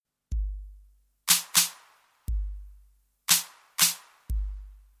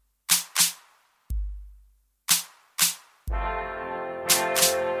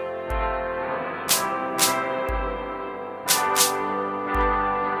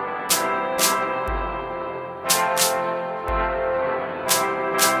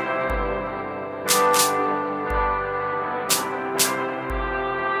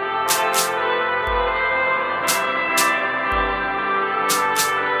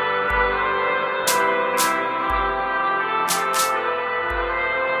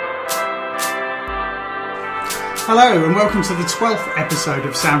Hello and welcome to the 12th episode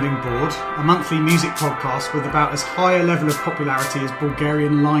of Sounding Board, a monthly music podcast with about as high a level of popularity as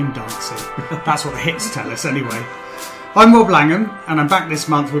Bulgarian line dancing. That's what the hits tell us anyway. I'm Rob Langham and I'm back this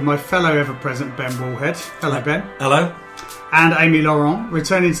month with my fellow ever-present Ben Woolhead. Hello Ben. Hello. And Amy Laurent,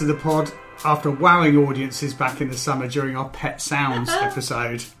 returning to the pod after wowing audiences back in the summer during our Pet Sounds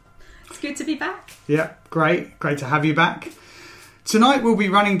episode. It's good to be back. Yeah, great to have you back. Tonight we'll be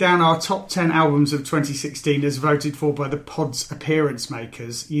running down our top 10 albums of 2016 as voted for by the pod's appearance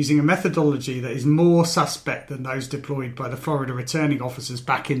makers, using a methodology that is more suspect than those deployed by the Florida returning officers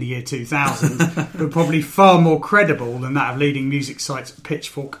back in the year 2000, but probably far more credible than that of leading music sites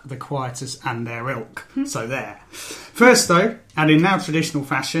Pitchfork, The Quietus and their ilk. So there. First though, and in now traditional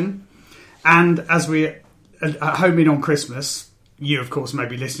fashion, and as we're at home in on Christmas, you of course may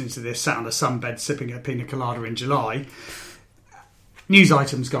be listening to this sat on a sunbed sipping a pina colada in July. News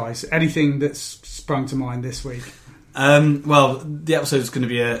items, guys. Anything that's sprung to mind this week? Well, the episode is going to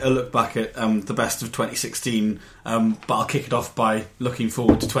be a look back at the best of 2016, but I'll kick it off by looking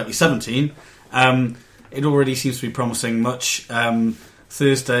forward to 2017. It already seems to be promising much.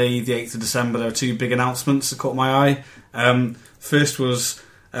 Thursday, the 8th of December, there were two big announcements that caught my eye. First was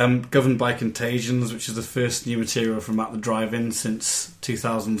Governed by Contagions, which is the first new material from At the Drive-In since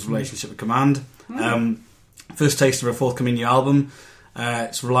 2000's Relationship with Command. First taste of a forthcoming new album.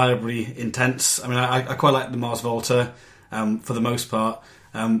 It's reliably intense. I mean, I quite like the Mars Volta for the most part,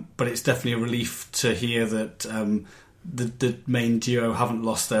 but it's definitely a relief to hear that the main duo haven't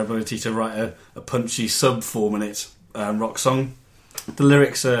lost their ability to write a punchy sub-4-minute rock song. The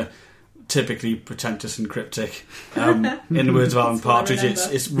lyrics are typically pretentious and cryptic. In the words of Alan Partridge,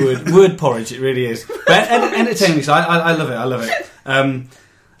 it's word porridge. It really is. But entertaining. So I love it.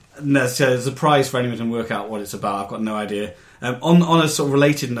 There's a prize for anyone who can work out what it's about. I've got no idea. On a sort of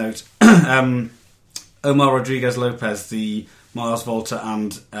related note, Omar Rodriguez Lopez, the Mars Volta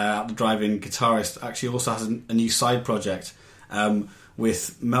and At the Drive-In guitarist, actually also has a new side project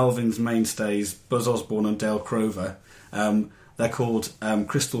with Melvin's mainstays Buzz Osborne and Dale Crover. They're called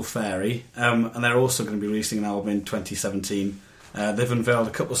Crystal Fairy, and they're also going to be releasing an album in 2017. They've unveiled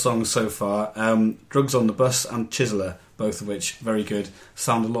a couple of songs so far, Drugs on the Bus and Chiseler, both of which, very good,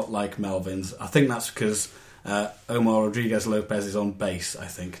 sound a lot like Melvin's. I think that's because Omar Rodriguez Lopez is on bass, I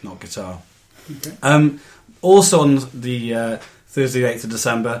think, not guitar. Okay. Also on the Thursday, 8th of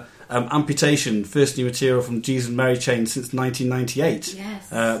December, Amputation, first new material from Jesus and Mary Chain since 1998.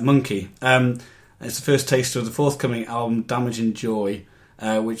 Yes. Monkey. It's the first taster of the forthcoming album Damage and Joy,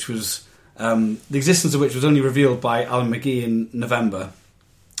 which was the existence of which was only revealed by Alan McGee in November.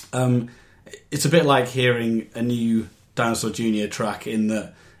 It's a bit like hearing a new Dinosaur Jr. track in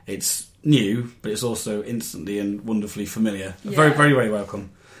that it's new, but it's also instantly and wonderfully familiar. Yeah. Very, very, very welcome.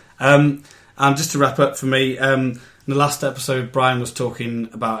 And just to wrap up for me, in the last episode, Brian was talking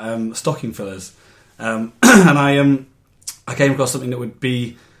about stocking fillers, and I came across something that would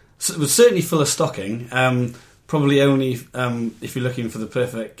certainly fill a stocking. Probably only if you're looking for the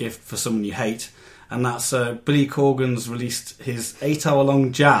perfect gift for someone you hate, and that's Billy Corgan's released his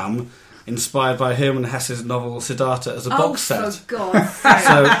 8-hour-long jam inspired by Hermann Hesse's novel Siddhartha as a box set. Oh, for God's sake.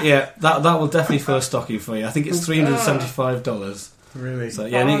 So, yeah, that will definitely fill a stocking for you. I think it's $375. Really? So,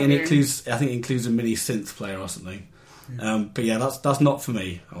 yeah, and it includes a mini synth player or something. But yeah, that's not for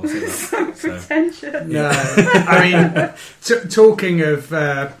me. I'll say that. So pretentious. No, I mean, talking of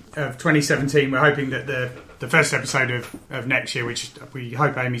 2017, we're hoping that the first episode of next year, which we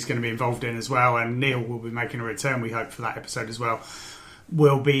hope Amy's going to be involved in as well, and Neil will be making a return, we hope, for that episode as well,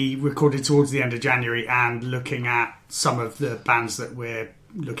 will be recorded towards the end of January and looking at some of the bands that we're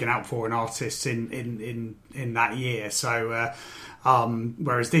looking out for and artists in that year. So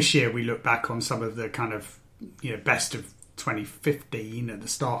whereas this year we look back on some of the kind of best of 2015 at the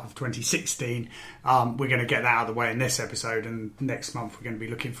start of 2016, we're going to get that out of the way in this episode, and next month we're going to be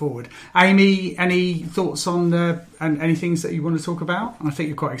looking forward. Amy, any thoughts on and any things that you want to talk about? I think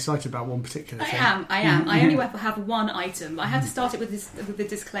you're quite excited about one particular thing. I am. I only have one item. I had to start it with the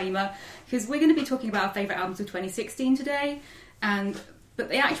disclaimer because we're going to be talking about our favourite albums of 2016 today, but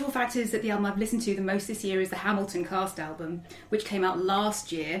the actual fact is that the album I've listened to the most this year is the Hamilton Cast album, which came out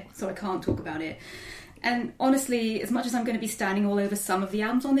last year, so I can't talk about it. And honestly, as much as I'm going to be standing all over some of the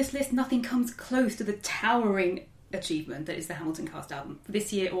albums on this list, nothing comes close to the towering achievement that is the Hamilton Cast album for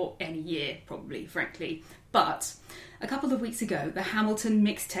this year or any year, probably, frankly. But a couple of weeks ago, the Hamilton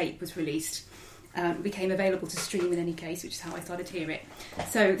mixtape was released. It became available to stream in any case, which is how I started to hear it.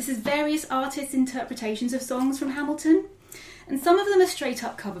 So this is various artists' interpretations of songs from Hamilton. And some of them are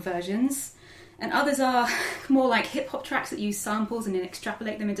straight-up cover versions. And others are more like hip-hop tracks that use samples and then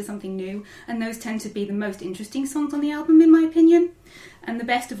extrapolate them into something new. And those tend to be the most interesting songs on the album, in my opinion. And the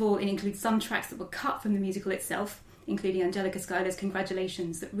best of all, it includes some tracks that were cut from the musical itself, including Angelica Schuyler's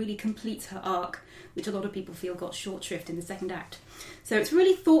Congratulations, that really completes her arc, which a lot of people feel got short shrift in the second act. So it's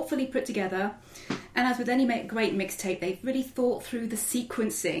really thoughtfully put together. And as with any great mixtape, they've really thought through the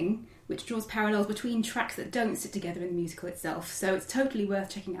sequencing, which draws parallels between tracks that don't sit together in the musical itself. So it's totally worth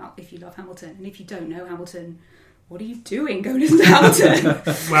checking out if you love Hamilton. And if you don't know Hamilton, what are you doing? Go listen to Hamilton.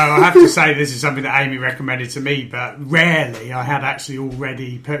 Well, I have to say this is something that Amy recommended to me, but rarely. I had actually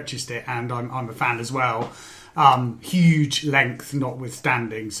already purchased it, and I'm a fan as well. Huge length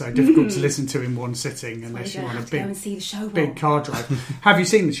notwithstanding, so difficult to listen to in one sitting unless you want a go and see the show. big car drive. Have you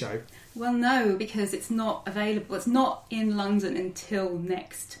seen the show? Well, no, because it's not available. It's not in London until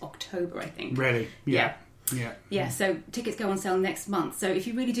next October, I think. Really? Yeah. Yeah. So tickets go on sale next month. So if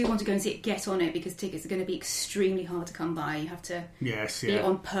you really do want to go and see it, get on it, because tickets are going to be extremely hard to come by. You have to be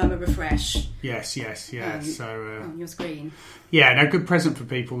on perma refresh. Yes. So on your screen. Yeah, no, good present for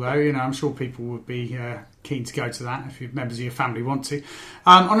people though. You know, I'm sure people would be keen to go to that if members of your family want to.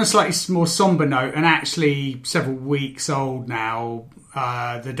 On a slightly more sombre note, and actually several weeks old now,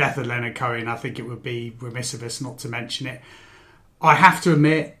 the death of Leonard Cohen. I think it would be remiss of us not to mention it. I have to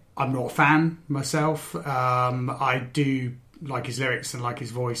admit, I'm not a fan myself. I do like his lyrics and like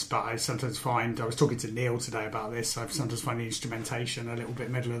his voice, but I sometimes find, I was talking to Neil today about this, I sometimes find the instrumentation a little bit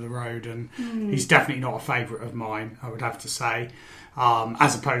middle of the road, and he's definitely not a favourite of mine, I would have to say,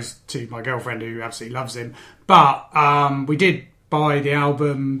 as opposed to my girlfriend who absolutely loves him. But we did buy the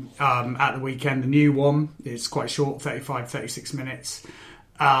album at the weekend, the new one. It's quite short, 36 minutes.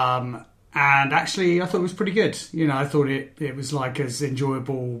 And actually, I thought it was pretty good. You know, I thought it was like as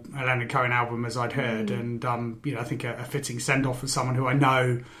enjoyable a Leonard Cohen album as I'd heard. And, you know, I think a fitting send-off for someone who I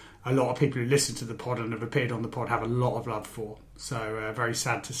know a lot of people who listen to the pod and have appeared on the pod have a lot of love for. So, very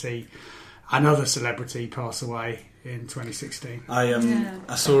sad to see another celebrity pass away in 2016.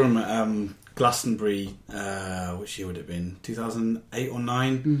 I saw him at Glastonbury, which year would it have been? 2008 or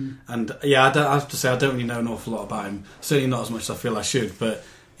 9? And, yeah, I have to say, I don't really know an awful lot about him. Certainly not as much as I feel I should, but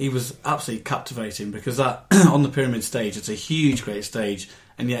he was absolutely captivating, because that on the Pyramid stage, it's a huge, great stage,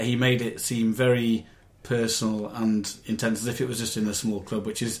 and yet he made it seem very personal and intense, as if it was just in a small club,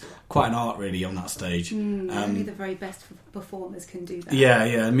 which is quite an art, really, on that stage. Only the very best performers can do that.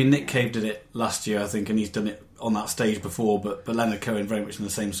 Yeah. I mean, Nick Cave did it last year, I think, and he's done it on that stage before, but Leonard Cohen very much in the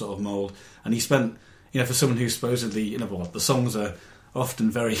same sort of mould. And he spent, you know, for someone who supposedly, you know, well, the songs are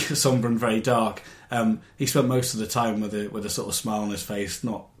often very sombre and very dark. He spent most of the time with a sort of smile on his face,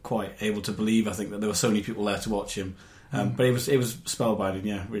 not quite able to believe, I think, that there were so many people there to watch him. But it was spellbinding,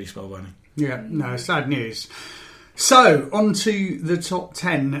 yeah, really spellbinding. Yeah, no, sad news. So, on to the top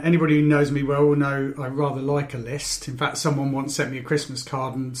 10. Anybody who knows me well will know I rather like a list. In fact, someone once sent me a Christmas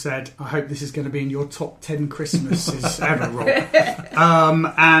card and said, I hope this is going to be in your top 10 Christmases ever, Rob.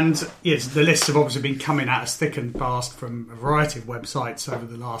 And yes, the lists have obviously been coming at us thick and fast from a variety of websites over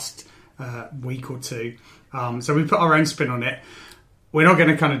the last week or two. So we put our own spin on it. We're not going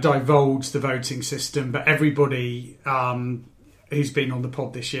to kind of divulge the voting system, but everybody who's been on the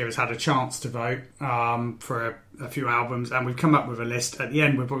pod this year has had a chance to vote for a few albums, and we've come up with a list. At the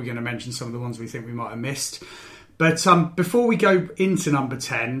end, we're probably going to mention some of the ones we think we might have missed. But before we go into number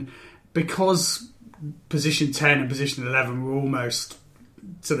 10, because position 10 and position 11 were almost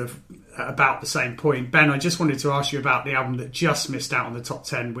sort of about the same point, Ben, I just wanted to ask you about the album that just missed out on the top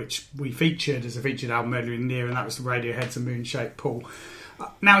 10, which we featured as a featured album earlier in the year, and that was the Radiohead's A Moon-Shaped Pool.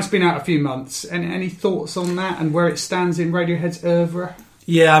 Now it's been out a few months. Any thoughts on that and where it stands in Radiohead's oeuvre?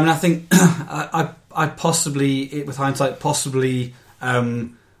 Yeah, I mean, I think I possibly, with hindsight, possibly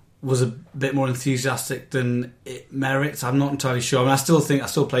was a bit more enthusiastic than it merits. I'm not entirely sure. I mean, I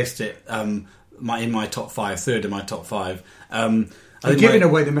still placed it in my top 5, third in my top 5. You're giving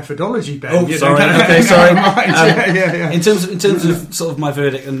away the methodology, Ben. Oh, sorry. Okay, sorry. Yeah. In terms of sort of my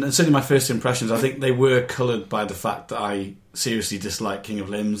verdict and certainly my first impressions, I think they were coloured by the fact that I seriously dislike King of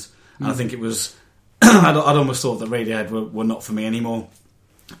Limbs. And I think it was I'd almost thought that Radiohead were not for me anymore.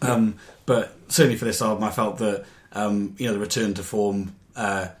 But certainly for this album, I felt that the return to form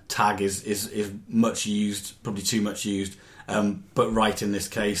tag is much used, probably too much used, but right in this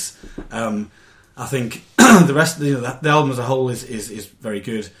case. I think the rest, the album as a whole is very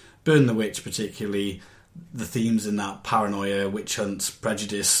good. Burn the Witch, particularly, the themes in that paranoia, witch hunts,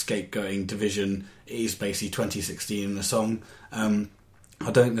 prejudice, scapegoating, division, is basically 2016 in a song. I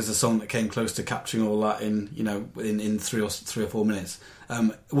don't think there's a song that came close to capturing all that in 3 or 4 minutes.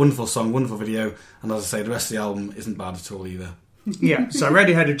 Wonderful song, wonderful video, and as I say, the rest of the album isn't bad at all either. Yeah, so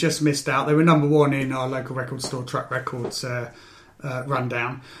Radiohead had just missed out. They were number one in our local record store, Track Records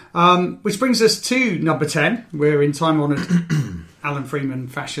rundown. Which brings us to number 10. We're in time-honoured Alan Freeman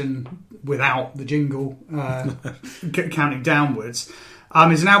fashion without the jingle counting downwards.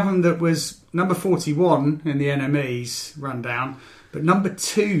 It's an album that was number 41 in the NME's rundown, but number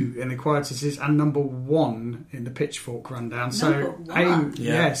 2 in the Quietuses and number 1 in the Pitchfork rundown.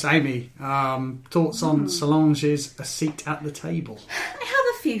 Yes, Amy, thoughts on Solange's A Seat at the Table? I have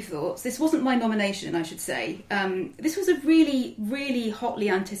a few thoughts. This wasn't my nomination, I should say. This was a really, really hotly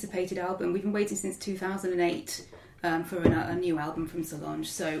anticipated album. We've been waiting since 2008 for a new album from Solange.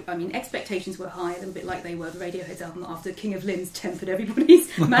 So, I mean, expectations were high, a little bit like they were the Radiohead's album after King of Limbs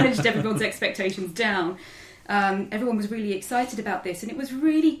managed everyone's expectations down. Everyone was really excited about this, and it was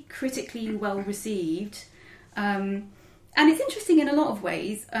really critically well received. And it's interesting in a lot of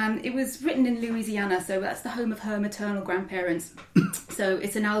ways. It was written in Louisiana, so that's the home of her maternal grandparents. So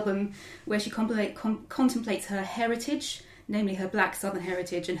it's an album where she contemplates her heritage, namely her black southern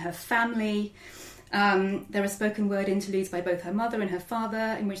heritage, and her family. There are spoken word interludes by both her mother and her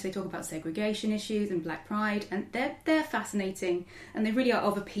father in which they talk about segregation issues and black pride, and they're fascinating, and they really are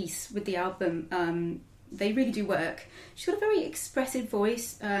of a piece with the album. They really do work. She's got a very expressive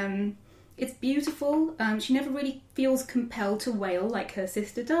voice. It's beautiful. She never really feels compelled to wail like her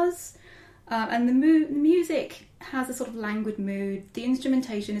sister does. And the music has a sort of languid mood. The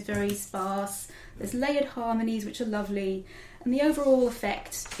instrumentation is very sparse. There's layered harmonies which are lovely. And the overall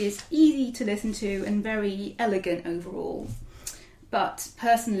effect is easy to listen to and very elegant overall. But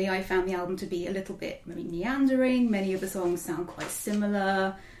personally, I found the album to be a little bit maybe meandering. Many of the songs sound quite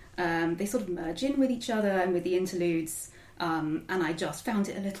similar. They sort of merge in with each other and with the interludes. And I just found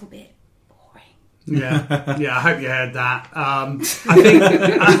it a little bit boring. Yeah, I hope you heard that. I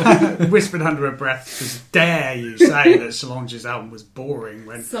think whispered under her breath, "Just dare you say that Solange's album was boring?"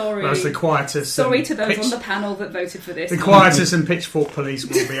 Whereas the Quietus. Sorry to those on the panel that voted for this. The Quietus and Pitchfork police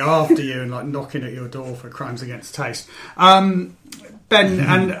will be after you and like knocking at your door for crimes against taste. Ben,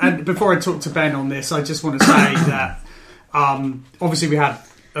 and before I talk to Ben on this, I just want to say that obviously we had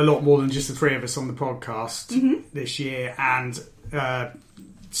a lot more than just the three of us on the podcast this year, and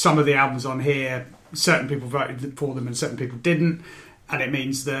some of the albums on here, certain people voted for them and certain people didn't, and it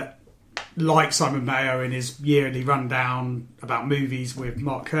means that, like Simon Mayo in his yearly rundown about movies with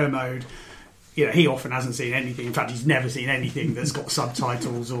Mark Kermode, you know, he often hasn't seen anything. In fact, he's never seen anything that's got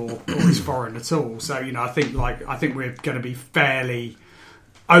subtitles or is foreign at all. So, you know, I think we're going to be fairly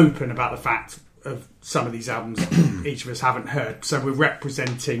open about the fact of some of these albums each of us haven't heard. So we're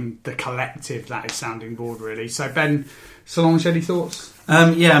representing the collective that is Sounding Board, really. So Ben, Solange, any thoughts?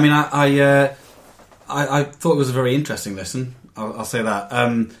 Yeah, I mean, I thought it was a very interesting listen. I'll say that.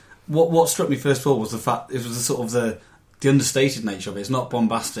 What struck me first of all was the fact it was the sort of the understated nature of it. It's not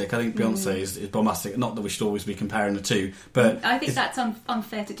bombastic. I think Beyonce is bombastic. Not that we should always be comparing the two, but I think that's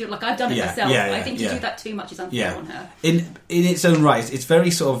unfair to do. Like, I've done it myself. I think to do that too much is unfair on her. In its own right, it's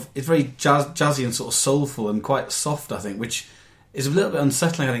very jazzy and sort of soulful and quite soft. I think, which is a little bit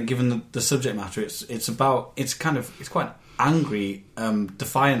unsettling. I think, given the subject matter, it's quite angry,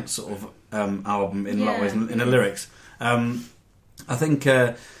 defiant sort of album in a lot of ways in the lyrics. I think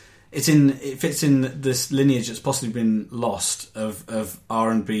it fits in this lineage that's possibly been lost of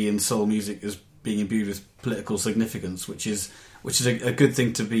R&B and soul music as being imbued with political significance, which is a good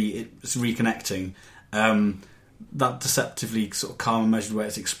thing to be. It's reconnecting. That deceptively sort of calm and measured way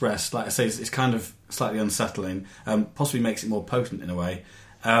it's expressed, like I say, it's kind of slightly unsettling. Possibly makes it more potent in a way.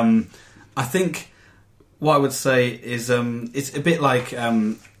 I think what I would say is it's a bit like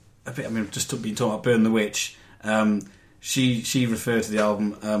just been talking about Burn the Witch. She referred to the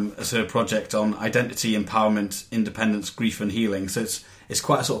album as her project on identity, empowerment, independence, grief, and healing. So it's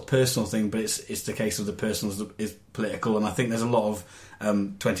quite a sort of personal thing, but it's the case of the personal is political, and I think there's a lot of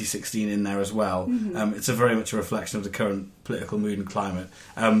 2016 in there as well. It's a very much a reflection of the current political mood and climate.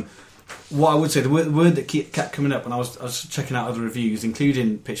 What I would say, the word that kept coming up when I was checking out other reviews,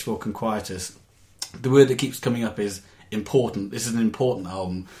 including Pitchfork and Quietus, the word that keeps coming up is important. This is an important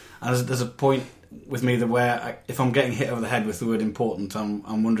album, and there's a point with me that where if I'm getting hit over the head with the word important,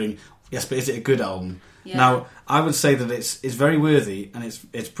 I'm wondering, yes, but is it a good album? Yeah. Now, I would say that it's very worthy and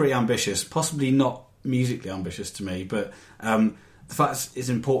it's pretty ambitious, possibly not musically ambitious to me, but the fact it's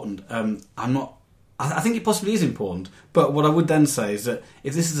important. I think it possibly is important, but what I would then say is that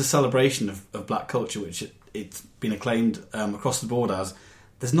if this is a celebration of black culture, which it's been acclaimed across the board as,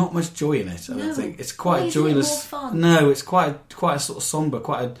 there's not much joy in it. I don't think it's quite a joyless. More fun? No, it's quite a sort of somber.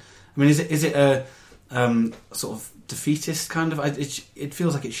 I mean, is it a sort of defeatist kind of. It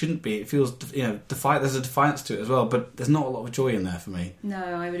feels like it shouldn't be. It feels, there's a defiance to it as well, but there's not a lot of joy in there for me. No,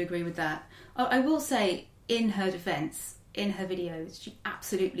 I would agree with that. I will say, in her defence, in her videos, she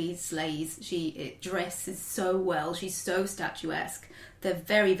absolutely slays. She dresses so well. She's so statuesque. They're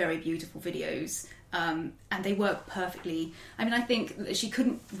very, very beautiful videos. And they work perfectly. I mean, I think that she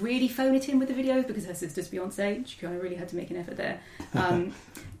couldn't really phone it in with the videos because her sister's Beyonce. She kind of really had to make an effort there.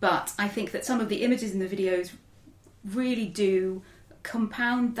 But I think that some of the images in the videos really do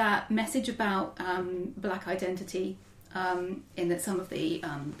compound that message about black identity, in that some of the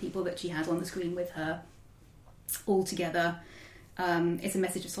people that she has on the screen with her all together is a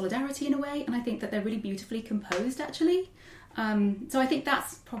message of solidarity in a way, and I think that they're really beautifully composed, actually. So I think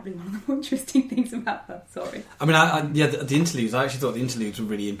that's probably one of the more interesting things about her. Sorry. I mean, the interludes. I actually thought the interludes were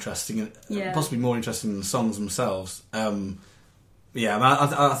really interesting, and possibly more interesting than the songs themselves. I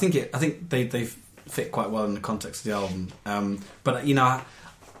think they fit quite well in the context of the album. But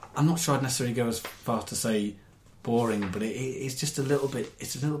I'm not sure I'd necessarily go as far as to say boring, but it's just a little bit.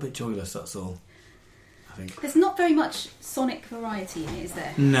 It's a little bit joyless. That's all. I think there's not very much sonic variety in it, is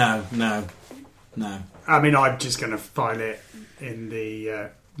there? No. I mean, I'm just going to file it in the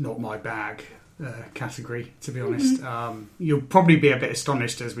not my bag category, to be honest. You'll probably be a bit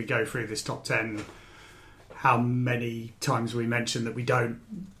astonished as we go through this top 10 how many times we mention that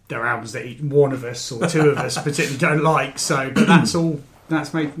there are albums that one of us or two of us particularly don't like. So, but that's all.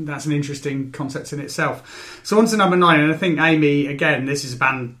 That's an interesting concept in itself. So on to number 9, and I think Amy, again, this is a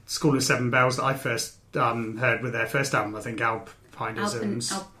band, School of Seven Bells, that I first heard with their first album. I think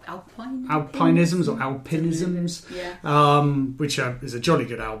Alpinisms or Alpinisms, which is a jolly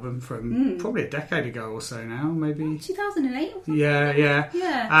good album from probably a decade ago or so now, maybe 2008 or something.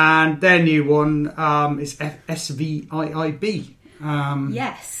 Yeah. And their new one is SVIIB.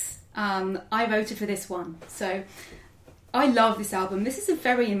 Yes, I voted for this one. So I love this album. This is a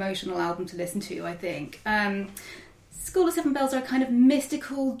very emotional album to listen to, I think. School of Seven Bells are a kind of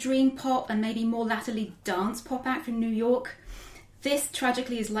mystical dream pop and maybe more latterly dance pop act from New York. This,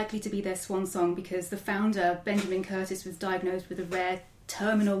 tragically, is likely to be their swan song because the founder, Benjamin Curtis, was diagnosed with a rare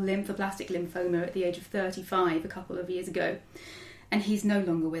terminal lymphoblastic lymphoma at the age of 35 a couple of years ago, and he's no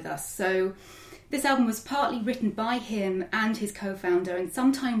longer with us. So this album was partly written by him and his co-founder and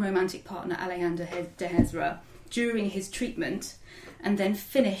sometime romantic partner Alejandro de Hezra during his treatment, and then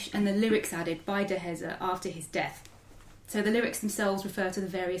finished and the lyrics added by de Hezra after his death. So the lyrics themselves refer to the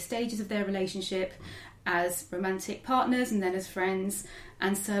various stages of their relationship as romantic partners and then as friends,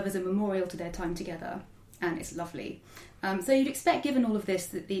 and serve as a memorial to their time together, and it's lovely. So you'd expect, given all of this,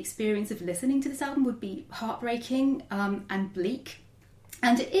 that the experience of listening to this album would be heartbreaking and bleak,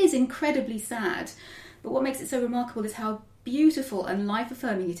 and it is incredibly sad, but what makes it so remarkable is how beautiful and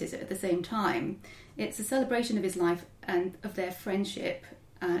life-affirming it is at the same time. It's a celebration of his life and of their friendship,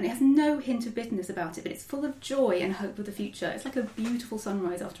 and it has no hint of bitterness about it, but it's full of joy and hope for the future. It's like a beautiful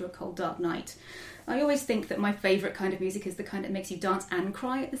sunrise after a cold, dark night. I always think that my favourite kind of music is the kind that makes you dance and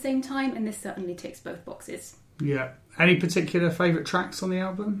cry at the same time, and this certainly ticks both boxes. Yeah. Any particular favourite tracks on the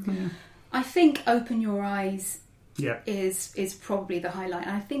album? Yeah. I think Open Your Eyes is probably the highlight,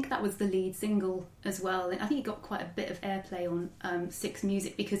 and I think that was the lead single as well. I think it got quite a bit of airplay on Six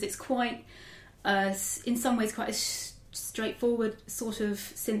Music because it's quite, in some ways, quite a straightforward sort of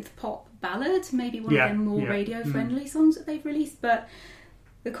synth pop ballad, maybe one of their more radio friendly songs that they've released, but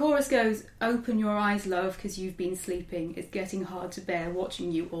the chorus goes, "Open your eyes, love, because you've been sleeping. It's getting hard to bear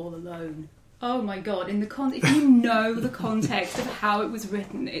watching you all alone." Oh my god, if you know the context of how it was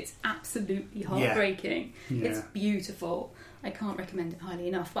written, it's absolutely heartbreaking. It's beautiful. I can't recommend it highly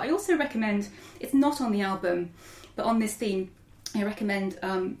enough. But I also recommend, it's not on the album, but on this theme, I recommend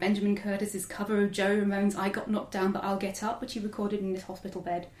Benjamin Curtis's cover of Joey Ramone's "I Got Knocked Down But I'll Get Up," which he recorded in his hospital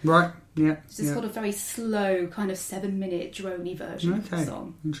bed. Right, yeah. It's just got a very slow, kind of 7-minute drony version of the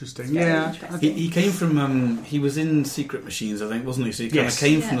song. Interesting, Interesting. He came from, he was in Secret Machines, I think, wasn't he? So he kind of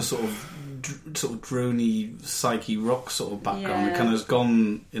came from a sort of drony, psyche rock sort of background. It kind of has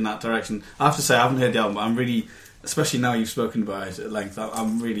gone in that direction. I have to say, I haven't heard the album, but I'm really, especially now you've spoken about it at length,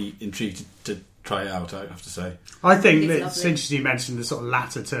 I'm really intrigued to try it out, I have to say. I think it's interesting you mentioned the sort of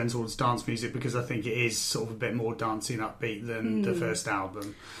latter turn towards dance music, because I think it is sort of a bit more dancing upbeat than the first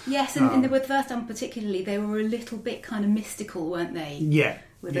album. Yes, and with the first album particularly, they were a little bit kind of mystical, weren't they? Yeah.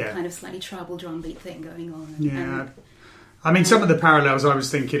 With a kind of slightly tribal drum beat thing going on. Yeah. I mean, some of the parallels, I was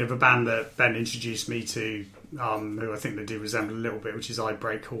thinking of a band that Ben introduced me to, who I think they do resemble a little bit, which is I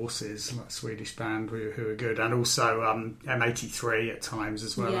Break Horses, like a Swedish band who are good, and also M83 at times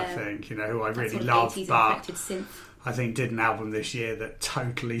as well, I think, who I really love. I think did an album this year that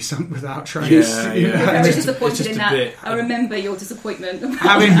totally sunk without trace. Yeah, yeah. Very Just disappointed a in that. bit. I remember your disappointment.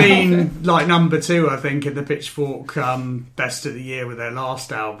 Having been like number 2, I think, in the Pitchfork Best of the Year with their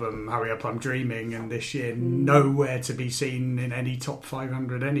last album, Hurry Up I'm Dreaming, and this year nowhere to be seen in any top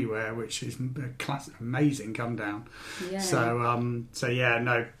 500 anywhere, which is a amazing come down. Yeah. So yeah,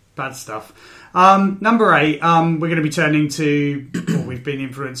 no, bad stuff. Number 8, we're going to be turning to, or we've been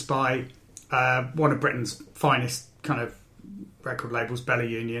influenced by one of Britain's finest kind of record labels, Bella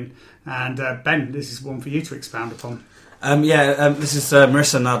Union. And Ben, this is one for you to expound upon. This is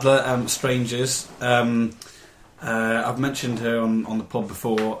Marissa Nadler, Strangers. I've mentioned her on the pod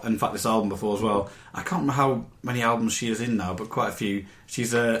before, in fact this album before as well. I can't remember how many albums she is in now, but quite a few.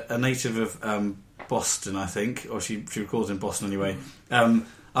 She's a native of Boston, I think, or she records in Boston anyway.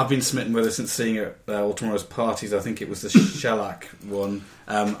 I've been smitten with her since seeing her at All Tomorrow's Parties. I think it was the Shellac one,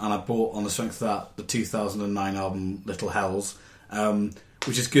 and I bought on the strength of that the 2009 album Little Hells,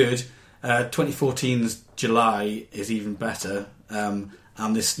 which is good. 2014's July is even better, and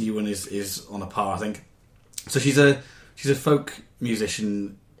this new one is on a par, I think. So she's a folk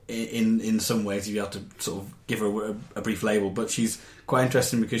musician in some ways, if you have to sort of give her a brief label, but she's quite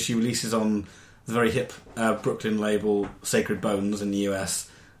interesting because she releases on the very hip Brooklyn label Sacred Bones in the US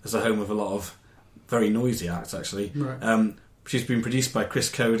as a home of a lot of very noisy acts, actually. Right. She's been produced by Chris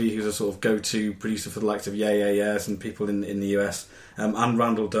Cody, who's a sort of go-to producer for the likes of Yeah Yeah Yeahs and people in the US, and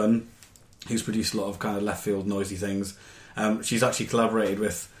Randall Dunn, who's produced a lot of kind of left-field noisy things. She's actually collaborated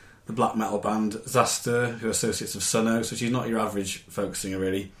with the black metal band Zaster, who are associates of Sunno, so she's not your average folk singer,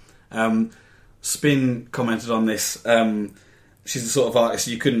 really. Spin commented on this. She's the sort of artist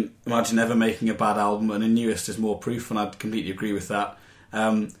you couldn't imagine ever making a bad album, and her newest is more proof, and I'd completely agree with that.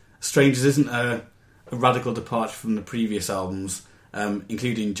 Strangers isn't a radical departure from the previous albums,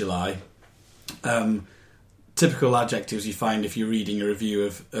 including July. Typical adjectives you find if you're reading a review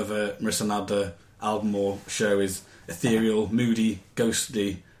of a Marissa Nadler album or show is ethereal, moody,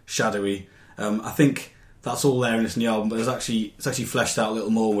 ghostly, shadowy. I think that's all there in this new album, but it's actually fleshed out a little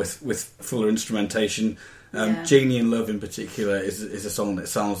more with fuller instrumentation. Janie in Love in particular is a song that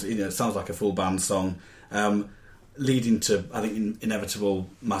sounds like a full band song, leading to, I think, inevitable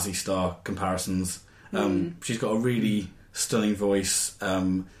Mazzy Star comparisons. She's got a really stunning voice. It's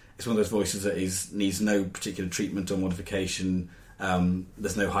one of those voices that needs no particular treatment or modification.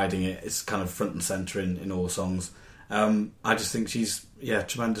 There's no hiding it. It's kind of front and centre in all the songs. I just think she's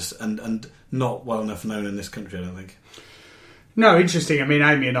tremendous and not well enough known in this country, I don't think. No, interesting. I mean,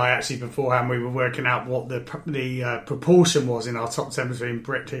 Amy and I actually beforehand we were working out what the proportion was in our top 10 between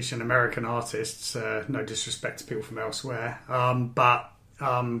British and American artists. No disrespect to people from elsewhere, but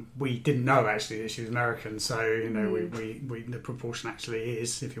we didn't know actually that she was American. So we the proportion actually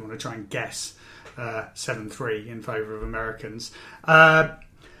is, if you want to try and guess, 7-3 in favour of Americans.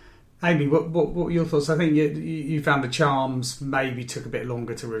 Amy, what were your thoughts? I think you found the Charms maybe took a bit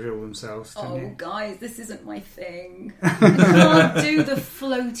longer to reveal themselves, didn't you? Guys, this isn't my thing. I can't do the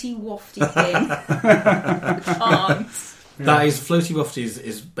floaty wafty thing. I can't. Yeah. That is, floaty wafty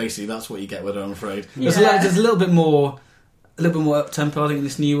is basically, that's what you get with her, I'm afraid. Yeah. There's a little bit more up tempo, I think, in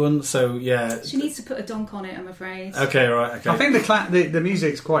this new one. So yeah, she needs to put a donk on it, I'm afraid. Okay, right. Okay. I think the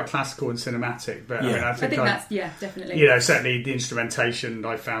music's quite classical and cinematic, but I think that's definitely. Certainly the instrumentation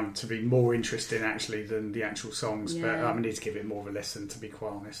I found to be more interesting actually than the actual songs. Yeah. But I need to give it more of a listen, to be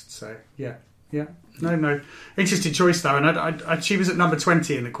quite honest. So yeah. No. Interesting choice though, and she was at number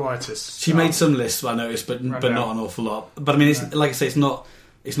 20 in the quietest. She made some lists, I noticed, but not an awful lot. But I mean, it's like I say, it's not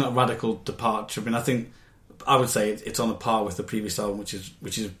a radical departure. I mean, I would say it's on a par with the previous album, which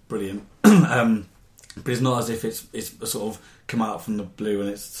is brilliant. But it's not as if it's a sort of come out from the blue and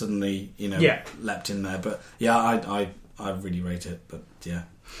it's suddenly leapt in there. But yeah, I really rate it. But yeah.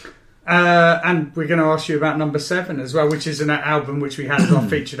 And we're going to ask you about number 7 as well, which is an album which we had as our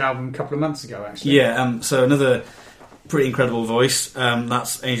featured album a couple of months ago, actually. Yeah. So another pretty incredible voice.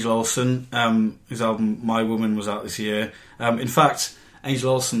 That's Angel Olsen, whose album My Woman was out this year. In fact,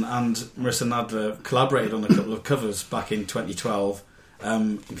 Angel Olsen and Marissa Nadler collaborated on a couple of covers back in 2012,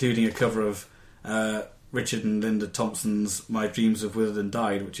 including a cover of Richard and Linda Thompson's My Dreams Have Withered and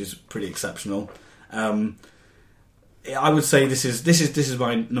Died, which is pretty exceptional. I would say this is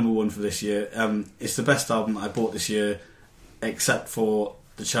my number 1 for this year. It's the best album that I bought this year, except for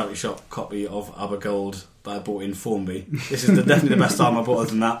the charity shop copy of ABBA Gold that I bought in Formby. This is definitely the best album I bought other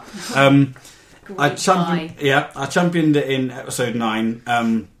than that. I championed it in episode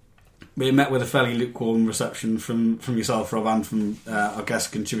 9. We met with a fairly lukewarm reception from yourself, Rob, and from our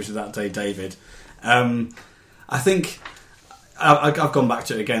guest contributor that day, David. I think I've gone back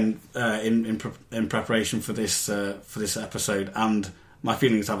to it again in preparation for this episode, and my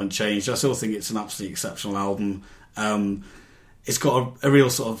feelings haven't changed. I still think it's an absolutely exceptional album. It's got a real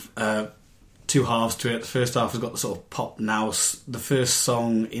sort of two halves to it. The first half has got the sort of pop nouse. The first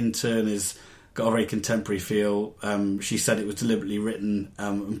song, In Turn, is got a very contemporary feel. She said it was deliberately written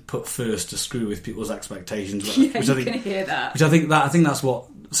and put first to screw with people's expectations. Yeah, which I think, can hear that. Which I think that's what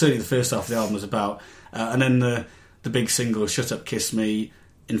certainly the first half of the album is about. And then the big single, Shut Up, Kiss Me,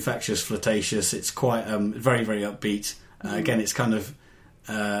 infectious, flirtatious. It's quite very, very upbeat. Again, it's kind of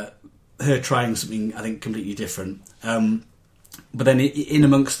her trying something, I think, completely different. But then in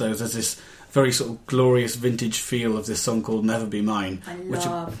amongst those, there's this very sort of glorious vintage feel of this song called Never Be Mine. I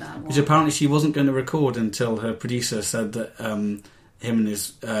love that one. Which apparently she wasn't going to record until her producer said that him and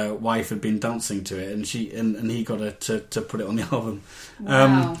his wife had been dancing to it, and he got her to put it on the album.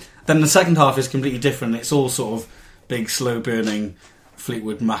 Wow. Then the second half is completely different. It's all sort of big, slow-burning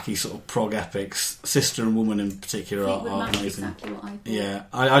Fleetwood Mackie sort of prog epics. Sister and Woman in particular are amazing. Exactly what I thought. Yeah,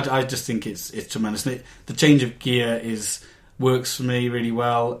 I just think it's tremendous. And the change of gear works for me really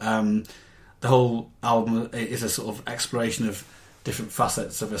well. The whole album is a sort of exploration of different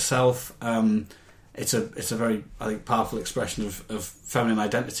facets of herself. It's a very, I think, powerful expression of feminine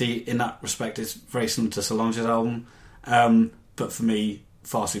identity. In that respect, it's very similar to Solange's album, but for me,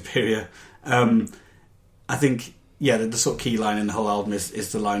 far superior. I think, the sort of key line in the whole album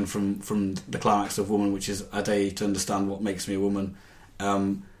is the line from the climax of Woman, which is, I dare you to understand what makes me a woman.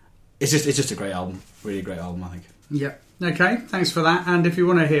 It's just a great album, really great album, I think. Yeah. Okay, thanks for that. And if you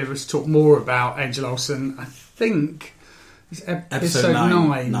want to hear us talk more about Angel Olsen, I think it's episode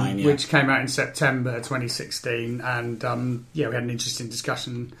 9 yeah. Which came out in September 2016. And we had an interesting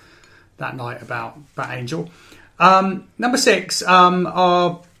discussion that night about Angel. Number 6,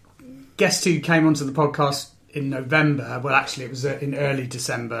 our guest who came onto the podcast in November, well, actually it was in early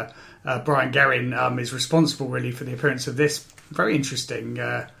December, Brian Guerin is responsible really for the appearance of this very interesting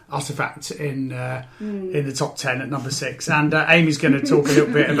artifact in the top 10 at number 6, and Amy's going to talk a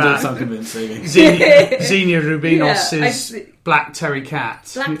little bit about Xenia Rubinos' Black Terry Cat.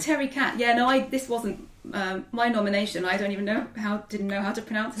 Black Terry Cat. Yeah, no, this wasn't my nomination. I don't even didn't know how to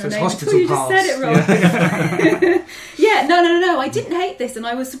pronounce her name until you just said it wrong. Yeah, no. I didn't hate this, and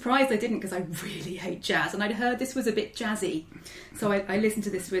I was surprised I didn't, because I really hate jazz, and I'd heard this was a bit jazzy, so I listened to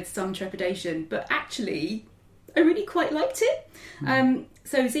this with some trepidation. But actually, I really quite liked it.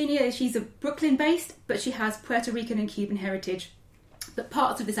 So Xenia, she's a Brooklyn-based, but she has Puerto Rican and Cuban heritage. But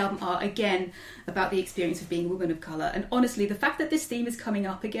parts of this album are, again, about the experience of being a woman of colour. And honestly, the fact that this theme is coming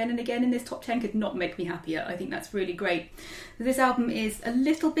up again and again in this top 10 could not make me happier. I think that's really great. This album is a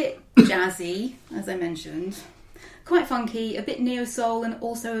little bit jazzy, as I mentioned. Quite funky, a bit neo-soul and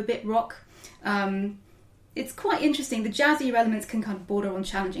also a bit rock. It's quite interesting. The jazzy elements can kind of border on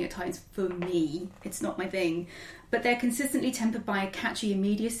challenging at times for me. It's not my thing. But they're consistently tempered by a catchy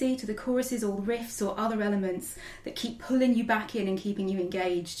immediacy to the choruses or riffs or other elements that keep pulling you back in and keeping you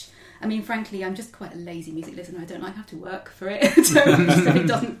engaged. I mean, frankly, I'm just quite a lazy music listener. I don't like have to work for it. So if it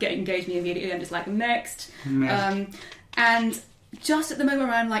doesn't engage me immediately, I'm just like, next. And just at the moment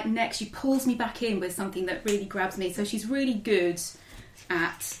where I'm like, next, she pulls me back in with something that really grabs me. So she's really good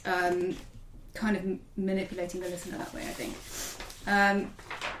at kind of manipulating the listener that way, I think.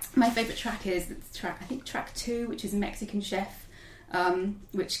 My favourite track is track 2, which is Mexican Chef,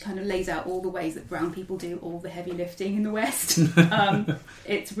 which kind of lays out all the ways that brown people do all the heavy lifting in the West.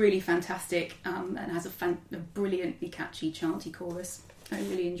 It's really fantastic and has a brilliantly catchy chanty chorus. I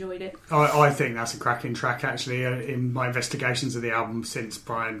really enjoyed it. I think that's a cracking track, actually. In my investigations of the album since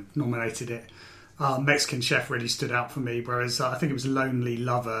Brian nominated it, Mexican Chef really stood out for me, whereas I think it was Lonely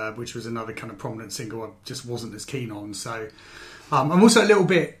Lover, which was another kind of prominent single I just wasn't as keen on. So I'm also a little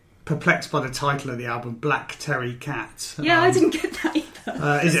bit perplexed by the title of the album, Black Terry Cat. Yeah, I didn't get that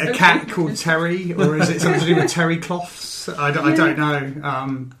either. Is it a cat called Terry, or is it something to do with terry cloths? I don't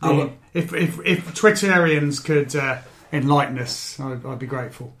know. If Twitterians could enlighten us, I'd be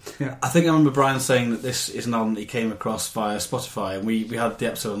grateful. Yeah, I think I remember Brian saying that this is an album that he came across via Spotify, and we had the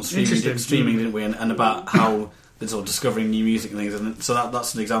episode on streaming, didn't we? And about how they're sort of discovering new music and things, and so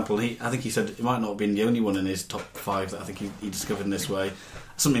that's an example. I think he said it might not have been the only one in his top 5 that I think he discovered in this way.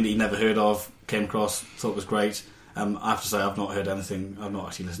 Something that he'd never heard of, came across, thought was great. I have to say, I've not heard anything. I've not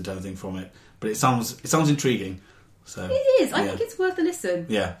actually listened to anything from it, but it sounds intriguing. So it is. I think it's worth a listen.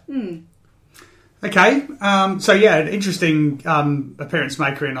 Yeah. Okay, so yeah, an interesting appearance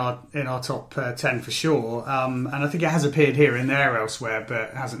maker in our top 10 for sure, and I think it has appeared here and there elsewhere,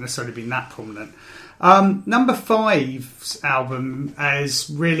 but hasn't necessarily been that prominent. Number 5's album is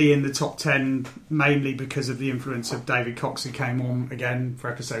really in the top 10 mainly because of the influence of David Cox, who came on again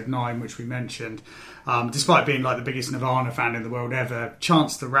for episode 9, which we mentioned. Despite being like the biggest Nirvana fan in the world ever,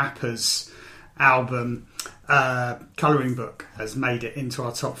 Chance the Rapper's album Colouring Book has made it into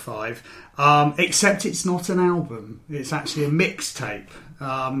our top 5, except it's not an album, it's actually a mixtape.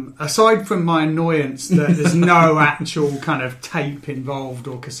 Aside from my annoyance that there's no actual kind of tape involved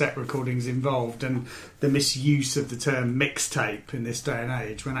or cassette recordings involved, and the misuse of the term mixtape in this day and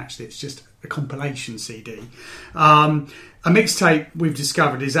age, when actually it's just a compilation CD. A mixtape, we've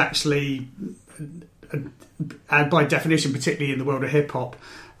discovered, is actually, and by definition, particularly in the world of hip-hop,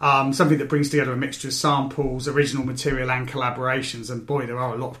 something that brings together a mixture of samples, original material and collaborations. And boy, there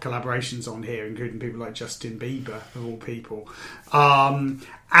are a lot of collaborations on here, including people like Justin Bieber, of all people.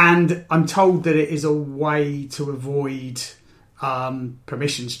 And I'm told that it is a way to avoid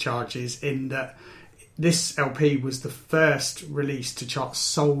permissions charges, in that this LP was the first release to chart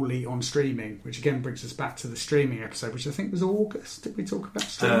solely on streaming, which again brings us back to the streaming episode, which I think was August. Did we talk about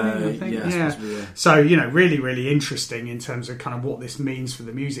streaming? I think? Yeah. So, really, really interesting in terms of kind of what this means for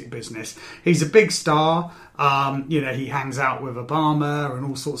the music business. He's a big star. He hangs out with Obama and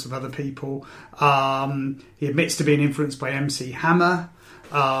all sorts of other people. He admits to being influenced by MC Hammer.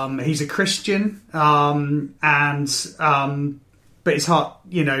 He's a Christian, but his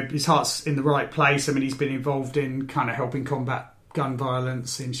heart's in the right place. I mean, he's been involved in kind of helping combat gun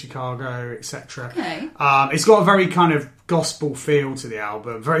violence in Chicago, etc. Okay. It's got a very kind of gospel feel to the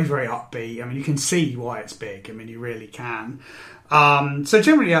album, very, very upbeat. I mean, you can see why it's big. I mean, you really can. So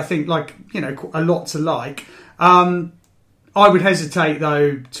generally, I think, a lot to like. I would hesitate,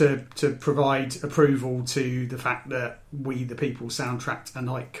 though, to provide approval to the fact that We the People soundtracked a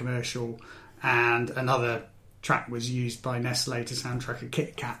Nike commercial, and another track was used by Nestle to soundtrack a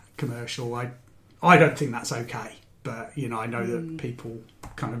Kit Kat commercial. I don't think that's okay, but I know that people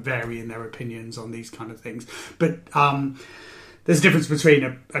kind of vary in their opinions on these kind of things. But there's a difference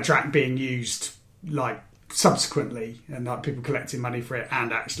between a track being used like subsequently and like people collecting money for it,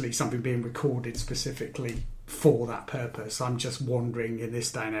 and actually something being recorded specifically for that purpose. I'm just wondering, in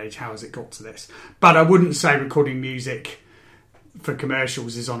this day and age, how has it got to this? But I wouldn't say recording music for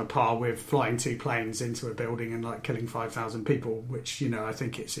commercials is on a par with flying 2 planes into a building and like killing 5,000 people, which I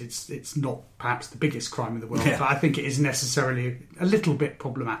think it's not perhaps the biggest crime in the world, but I think it is necessarily a little bit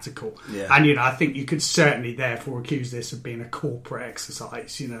problematical. And I think you could certainly therefore accuse this of being a corporate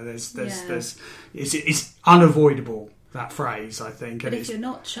exercise. It's unavoidable, that phrase, I think. But if you're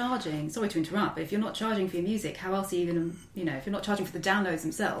not charging, sorry to interrupt, but if you're not charging for your music, how else are you going to, if you're not charging for the downloads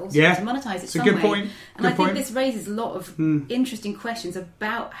themselves, you have to monetize it some way. It's a good point. And I think this raises a lot of interesting questions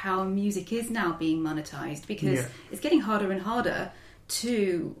about how music is now being monetized, because it's getting harder and harder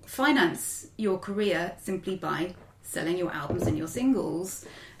to finance your career simply by selling your albums and your singles.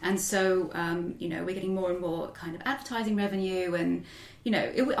 And so, we're getting more and more kind of advertising revenue, and,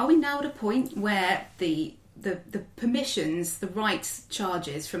 are we now at a point where the permissions, the rights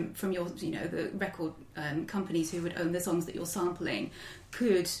charges from your, the record companies who would own the songs that you're sampling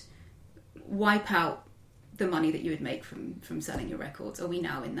could wipe out the money that you would make from selling your records? Are we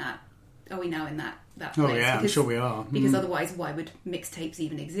now in that place? Oh yeah, I'm sure we are. Because otherwise, why would mixtapes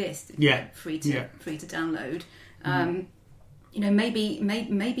even exist? Free to download.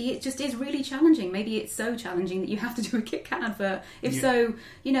 Maybe it just is really challenging. Maybe it's so challenging that you have to do a Kit Kat advert.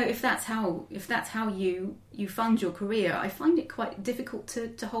 If that's how you fund your career, I find it quite difficult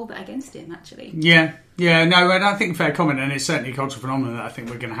to hold that against him, actually. No, and I think fair comment, and it's certainly a cultural phenomenon that I think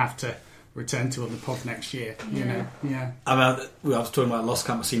we're going to have to return to on the pod next year. I was talking about Los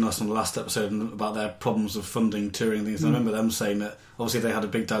Campesinos on the last episode and about their problems of funding touring and things. I remember them saying that obviously they had a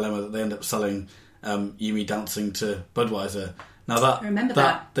big dilemma that they ended up selling You Me Dancing to Budweiser. Now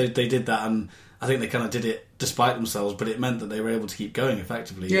that they did that, and I think they kind of did it despite themselves, but it meant that they were able to keep going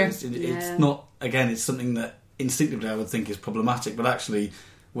effectively. It's not, again, it's something that instinctively I would think is problematic, but actually,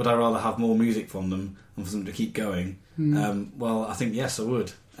 would I rather have more music from them and for them to keep going? Well, I think yes, I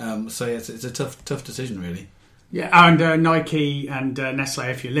would. So it's a tough decision, really. Yeah, and Nike and Nestle,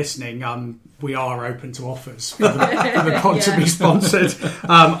 if you're listening, we are open to offers for the pod to be sponsored.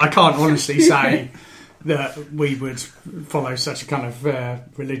 I can't honestly say that we would follow such a kind of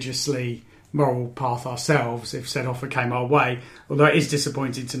religiously moral path ourselves if said offer came our way. Although it is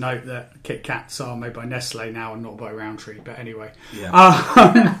disappointing to note that Kit Kats are made by Nestle now and not by Roundtree. But anyway, it's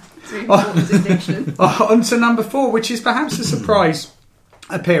an important distinction. On to number 4, which is perhaps a surprise.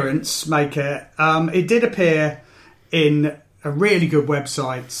 appearance, make it. It did appear in a really good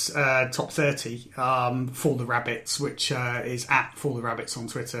website's top 30 For the Rabbits, which is at For the Rabbits on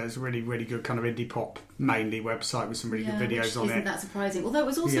Twitter. It's a really, really good kind of indie pop mainly website with some really good videos on it. Isn't that surprising? Although it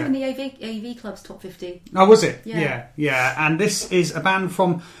was also in the AV Club's top 50. Oh, was it? Yeah. Yeah. And this is a band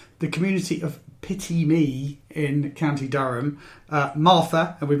from the community of Pity Me in County Durham.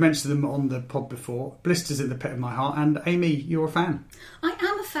 Martha, and we've mentioned them on the pod before, Blisters in the Pit of My Heart, and Amy, you're a fan. I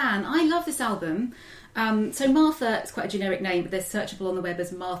am a fan. I love this album. So Martha, it's quite a generic name, but they're searchable on the web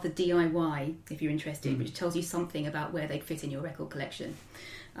as Martha DIY, if you're interested, which tells you something about where they'd fit in your record collection.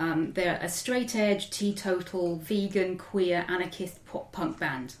 They're a straight-edge, teetotal, vegan, queer, anarchist pop-punk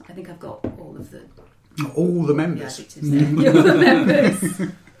band. I think I've got all the members. Adjectives there. All the members.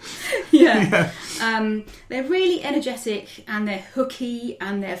 Yeah. They're really energetic, and they're hooky,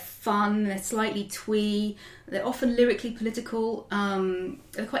 and they're fun. They're slightly twee. They're often lyrically political.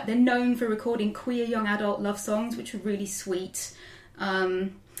 They're known for recording queer young adult love songs, which are really sweet.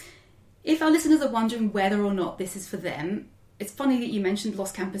 If our listeners are wondering whether or not this is for them, it's funny that you mentioned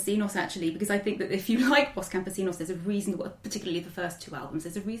Los Campesinos, actually, because I think that if you like Los Campesinos, there's a reasonable, particularly the first two albums,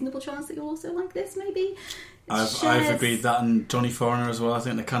 there's a reasonable chance that you'll also like this, maybe. I've agreed that, and Johnny Foreigner as well. I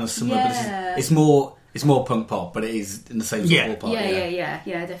think they're kind of similar, Yeah. but it's more punk pop, but it is in the same sort of ballpark.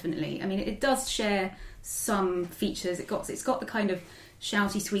 Yeah, definitely. I mean, it does share some features. It's got the kind of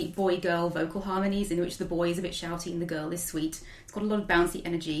shouty, sweet boy-girl vocal harmonies in which the boy is a bit shouty and the girl is sweet. It's got a lot of bouncy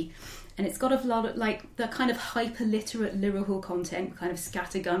energy. And it's got a lot of, like, the kind of hyper-literate lyrical content, kind of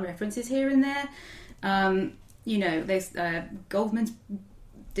scattergun references here and there. There's Goldman's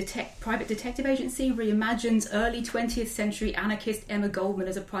private detective agency reimagines early 20th century anarchist Emma Goldman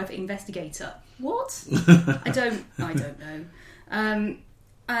as a private investigator. What? I don't know.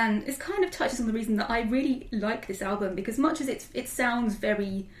 And it kind of touches on the reason that I really like this album, because much as it sounds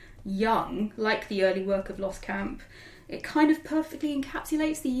very young, like the early work of Lost Camp, it kind of perfectly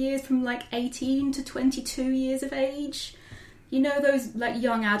encapsulates the years from like 18 to 22 years of age. You know, those like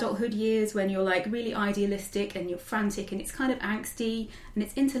young adulthood years when you're like really idealistic and you're frantic, and it's kind of angsty and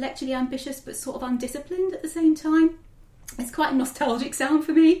it's intellectually ambitious but sort of undisciplined at the same time. It's quite a nostalgic sound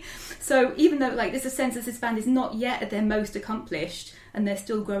for me. So even though like there's a sense that this band is not yet at their most accomplished and they're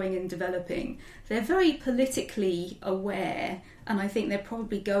still growing and developing, they're very politically aware, and I think they're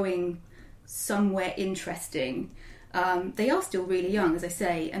probably going somewhere interesting. They are still really young, as I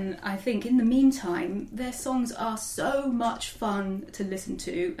say, and I think in the meantime their songs are so much fun to listen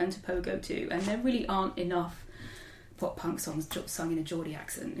to and to pogo to, and there really aren't enough pop punk songs sung in a Geordie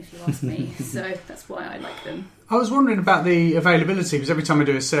accent, if you ask me. So that's why I like them. I was wondering about the availability, because every time I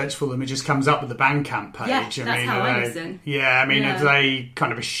do a search for them, it just comes up with the Bandcamp page. Yeah, that's how I listen. Have they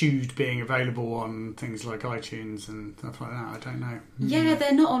kind of eschewed being available on things like iTunes and stuff like that? I don't know. Yeah,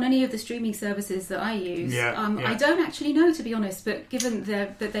 they're not on any of the streaming services that I use. I don't actually know, to be honest, but given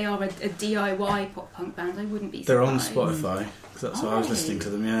that they are a DIY pop punk band, I wouldn't be surprised. They're on Spotify, because that's why I was listening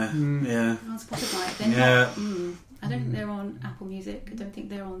to them, yeah. On Spotify. They're not, I don't think they're on Apple Music. I don't think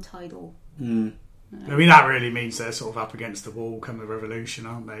they're on Tidal. No. I mean, that really means they're sort of up against the wall come the revolution,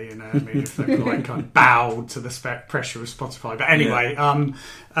 aren't they? You know, I mean, if they've like kind of bowed to the pressure of Spotify. But anyway,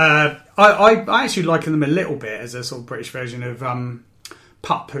 I actually liken them a little bit as a sort of British version of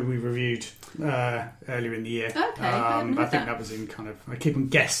Pup, who we reviewed earlier in the year. Okay, I think that was in kind of, I keep on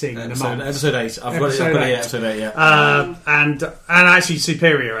guessing episode 8. I've got it here, episode 8, yeah. And actually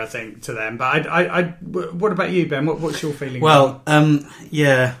superior, I think, to them. But what about you, Ben? What's your feeling? Well, I'm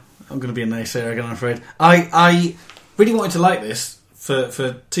going to be a naysayer again, I'm afraid. I really wanted to like this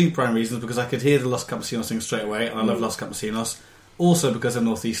for two prime reasons, because I could hear the Los Campesinos thing straight away, and I love Los Campesinos. Also because they're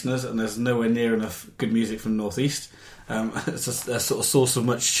northeasterners, and there's nowhere near enough good music from the northeast. It's a sort of source of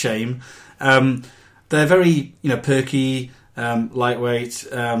much shame. They're very, perky, lightweight,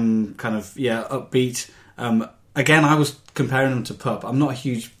 kind of upbeat. Again, I was comparing them to Pup. I'm not a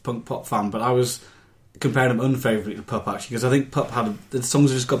huge punk pop fan, but I was comparing them unfavourably to Pup, actually, because I think Pup the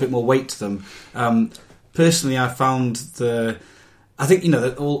songs have just got a bit more weight to them. Personally, I found I think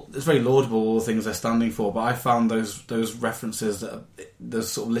it's very laudable, all the things they're standing for, but I found those references,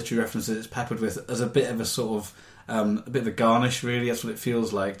 those sort of literary references it's peppered with, as a bit of a sort of a bit of a garnish, really. That's what it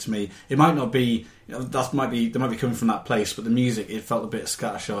feels like to me. It might not be, they might be coming from that place, but the music, it felt a bit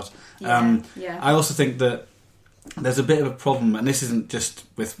scattershot. I also think that there's a bit of a problem, and this isn't just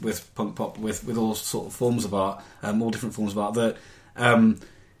with punk pop, with all sort of forms of art, all different forms of art, that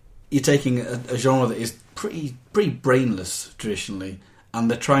you're taking a genre that is pretty brainless traditionally,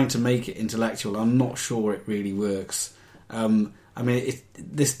 and they're trying to make it intellectual. I'm not sure it really works.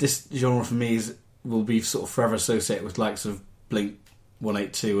 This genre for me will be sort of forever associated with likes of Blink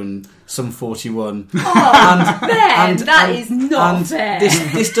 182 and some 41. Oh, Ben, that is not fair.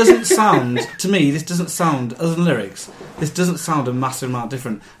 This doesn't sound, to me, other than lyrics, this doesn't sound a massive amount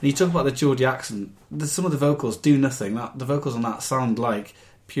different. And you talk about the Geordie accent, some of the vocals do nothing. The vocals on that sound like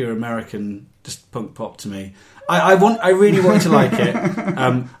pure American, just punk pop to me. I really wanted to like it,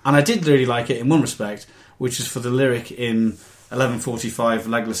 and I did really like it in one respect, which is for the lyric in 11:45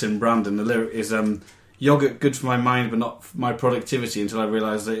 Legless in Brandon. The lyric is yogurt good for my mind but not for my productivity, until I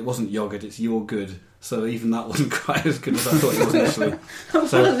realised that it wasn't yogurt, it's your good. So even that wasn't quite as good as I thought it was initially.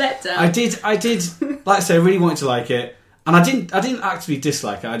 What a letdown. I did like I say, I really wanted to like it, and I didn't actually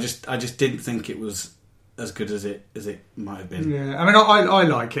dislike it. I just didn't think it was as good as it might have been. Yeah, I mean, I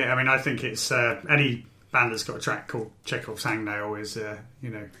like it. I mean, I think it's any band that's got a track called Chekhov's Hangnail is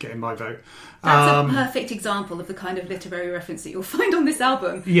getting my vote. That's a perfect example of the kind of literary reference that you'll find on this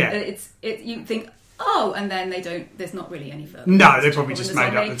album. Yeah, you think, oh, and then they don't. There's not really any further. No, they probably just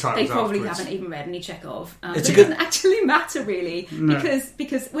made up the titles. They probably afterwards. haven't even read any Chekhov. It doesn't actually matter really, No.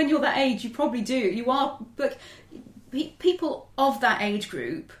 because when you're that age, you probably do. You are, but people of that age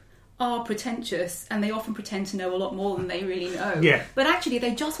group are pretentious, and they often pretend to know a lot more than they really know. Yeah. But actually,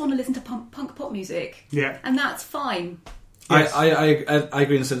 they just want to listen to punk pop music. Yeah. And that's fine. Yes. I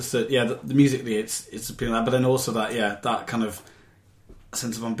agree in the sense that the musically it's appealing, but then also that kind of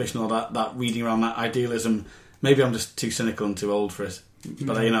sense of ambition, or that reading around that idealism. Maybe I'm just too cynical and too old for it.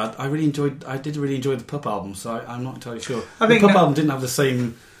 But I did really enjoy the Pup album, so I'm not entirely sure. I think the Pup album didn't have the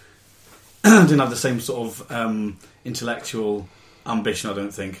same sort of intellectual ambition, I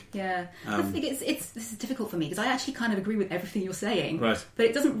don't think. Yeah, I think this is difficult for me because I actually kind of agree with everything you're saying. Right. But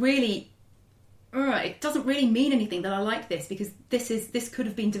it doesn't really mean anything that I like this, because this could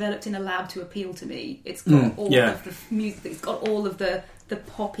have been developed in a lab to appeal to me. It's got all of the music. It's got all of the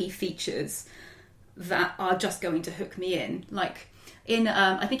poppy features that are just going to hook me in. Like in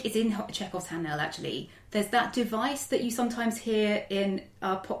I think it's in Chekhov's Hangnail actually. There's that device that you sometimes hear in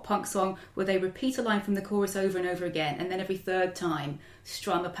a pop punk song where they repeat a line from the chorus over and over again, and then every third time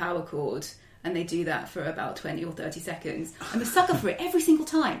strum a power chord, and they do that for about 20 or 30 seconds. I'm a sucker for it every single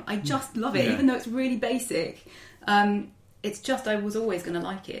time. I just love it, even though it's really basic. It's just I was always going to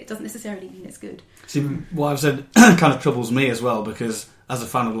like it. It doesn't necessarily mean it's good. See, what I've said kind of troubles me as well, because as a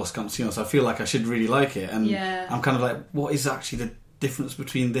fan of Los Campesinos, I feel like I should really like it, and I'm kind of like, what is actually the difference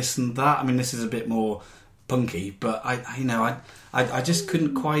between this and that? I mean, this is a bit more punky, but I just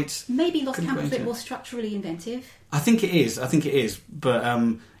couldn't quite. Maybe Los Camp is a bit more structurally inventive. I think it is, but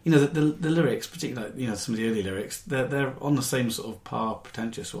the lyrics, particularly some of the early lyrics, they're on the same sort of par,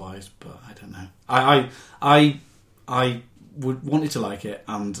 pretentious wise, but I don't know. I wanted to like it,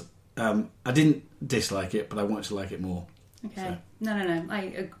 and I didn't dislike it, but I wanted to like it more. Okay. So. No.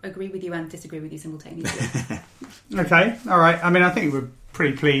 I agree with you and disagree with you simultaneously. Okay, all right. I mean, I think we're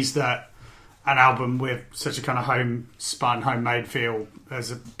pretty pleased that an album with such a kind of homespun, homemade feel has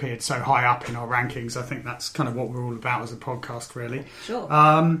appeared so high up in our rankings. I think that's kind of what we're all about as a podcast, really. Sure.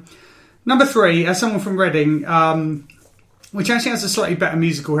 Number 3, as someone from Reading, which actually has a slightly better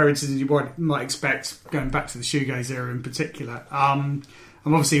musical heritage than you might expect, going back to the shoegaze era in particular. I'm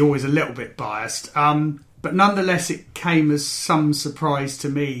obviously always a little bit biased, but nonetheless it came as some surprise to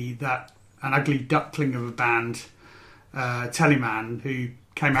me that an ugly duckling of a band, Telemann, who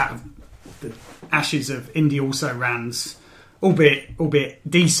came out of the ashes of indie also-rans, albeit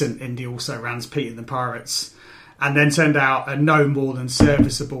decent indie also-rans, Pete and the Pirates, and then turned out a no more than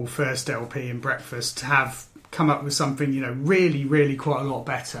serviceable first LP in Breakfast, to have come up with something, really, really quite a lot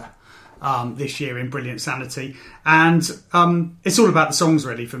better this year in Brilliant Sanity. And it's all about the songs,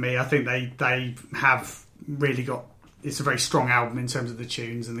 really, for me. I think they have really got... It's a very strong album in terms of the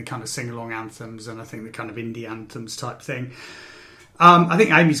tunes and the kind of sing-along anthems, and I think the kind of indie anthems type thing. I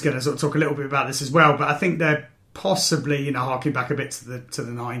think Amy's going to sort of talk a little bit about this as well, but I think they're possibly, harking back a bit to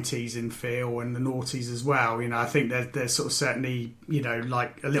the 90s in feel and the noughties as well. I think they're sort of certainly,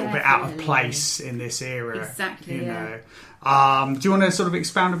 like a little bit out of place in this era. Exactly. Do you want to sort of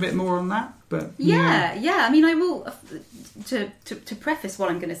expound a bit more on that? But yeah. I mean, I will. To preface what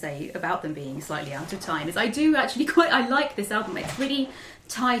I'm going to say about them being slightly out of time, is I do actually I like this album. It's really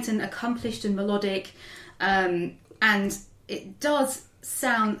tight and accomplished and melodic, and it does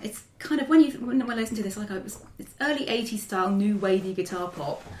sound. It's kind of when I listen to this, it's early 80s style new wavy guitar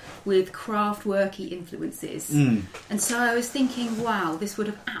pop with Kraftwerky influences, and so I was thinking, wow, this would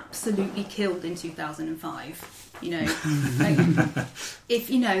have absolutely killed in 2005. If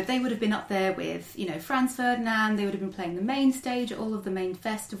they would have been up there with Franz Ferdinand, they would have been playing the main stage at all of the main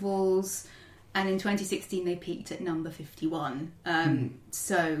festivals, and in 2016 they peaked at number 51.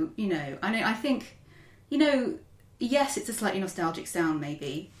 So I think yes, it's a slightly nostalgic sound,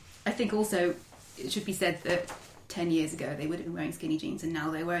 maybe. I think also it should be said that 10 years ago they would have been wearing skinny jeans, and now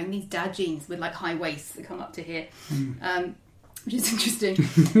they're wearing these dad jeans with like high waists that come up to here, which is interesting.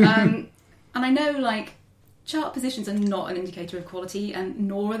 And I know like chart positions are not an indicator of quality, and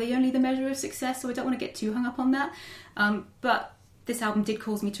nor are they only the measure of success, so I don't want to get too hung up on that. But this album did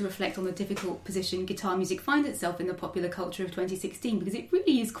cause me to reflect on the difficult position guitar music finds itself in the popular culture of 2016, because it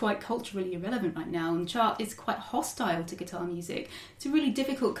really is quite culturally irrelevant right now, and the chart is quite hostile to guitar music. It's a really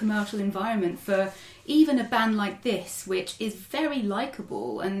difficult commercial environment for even a band like this, which is very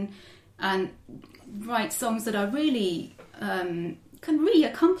likeable and writes songs that are really really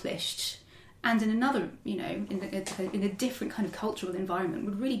accomplished, and in another, in a different kind of cultural environment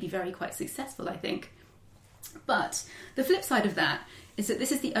would really be very quite successful, I think. But the flip side of that is that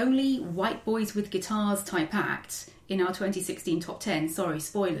this is the only white boys with guitars type act in our 2016 top 10. Sorry,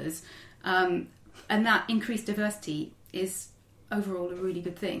 spoilers. And that increased diversity is overall a really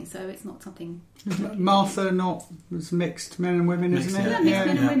good thing. So it's not something... Martha was mixed men and women, isn't it? Yeah, mixed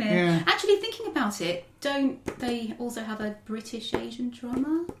men and women. Yeah. Actually, thinking about it, don't they also have a British Asian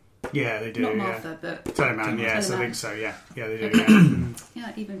drummer? Yeah, they do. Not Martha, but... Telemann, yes, Telemann. I think so, yeah. Yeah, they do,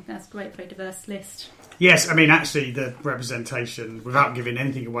 yeah, even that's great, very diverse list. Yes, I mean, actually, the representation, without giving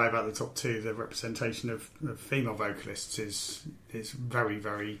anything away about the top two, the representation of female vocalists is very,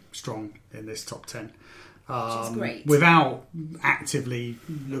 very strong in this top 10. Which is great. Without actively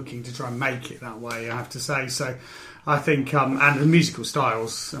looking to try and make it that way, I have to say. So I think, and the musical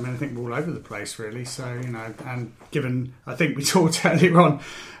styles, I mean, I think we're all over the place, really. So, and given, I think we talked earlier on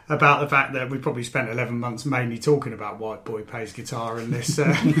about the fact that we probably spent 11 months mainly talking about White Boy Plays Guitar, and this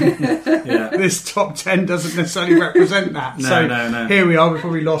this top 10 doesn't necessarily represent that. No. Here we are, we've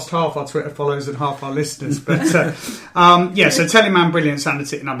probably lost half our Twitter followers and half our listeners. But so Telemann, Brilliant,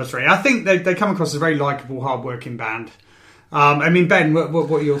 Sanity at number 3. I think they come across as a very likeable, hard-working band. I mean, Ben,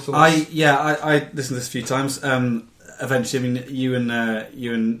 what are your thoughts? I listened to this a few times. Eventually, I mean, you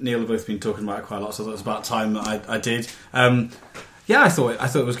and Neil have both been talking about it quite a lot, so it was about time that I did. I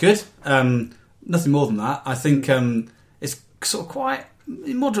thought it was good. Nothing more than that. I think it's sort of quite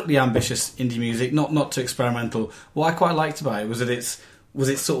moderately ambitious indie music, not too experimental. What I quite liked about it was that it's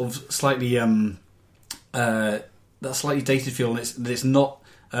sort of slightly that slightly dated feel, and it's not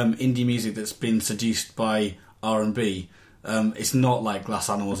indie music that's been seduced by R&B. It's not like Glass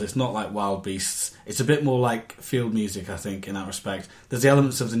Animals, it's not like Wild Beasts. It's a bit more like field music, I think, in that respect. There's the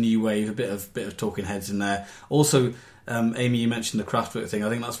elements of the new wave, a bit of Talking Heads in there. Also, Amy, you mentioned the Kraftwerk thing. I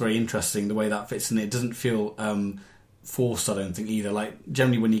think that's very interesting, the way that fits in. It doesn't feel forced, I don't think, either. Like,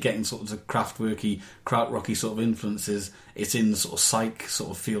 generally when you're getting sort of the Kraftwerky, krautrocky sort of influences, it's in the sort of psych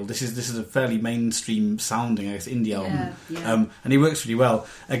sort of field. This is a fairly mainstream sounding, I guess, indie album. Yeah. And it works really well.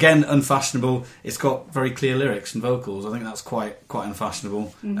 Again, unfashionable. It's got very clear lyrics and vocals. I think that's quite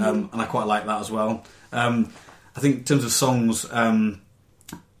unfashionable. Mm-hmm. And I quite like that as well. I think in terms of songs...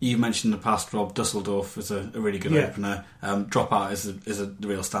 You've mentioned in the past, Rob, Dusseldorf is a really good opener. Dropout is a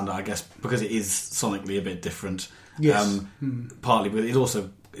real standout, I guess, because it is sonically a bit different. Yes. Partly, but it also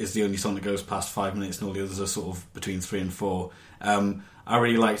is the only song that goes past 5 minutes, and all the others are sort of between 3 and 4. I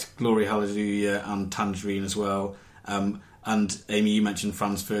really liked Glory Hallelujah and Tangerine as well. And Amy, you mentioned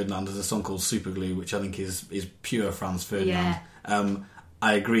Franz Ferdinand. There's a song called Superglue, which I think is pure Franz Ferdinand. Yeah.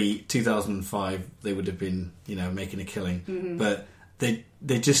 I agree. 2005, they would have been, making a killing, but.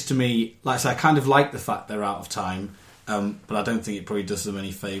 They just, to me, like I said, I kind of like the fact they're out of time, but I don't think it probably does them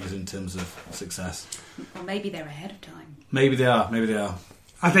any favours in terms of success. Or maybe they're ahead of time. Maybe they are.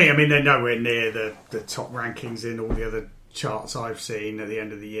 I think, they're nowhere near the top rankings in all the other charts I've seen at the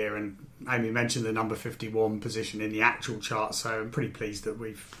end of the year, and Amy mentioned the number 51 position in the actual chart, so I'm pretty pleased that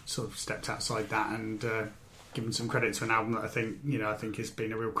we've sort of stepped outside that and given some credit to an album that I think has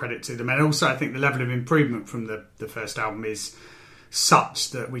been a real credit to them. And also I think the level of improvement from the first album is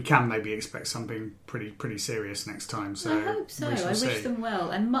such that we can maybe expect something pretty serious next time. So I hope so. I wish them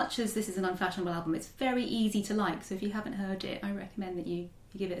well. And much as this is an unfashionable album, it's very easy to like. So if you haven't heard it, I recommend that you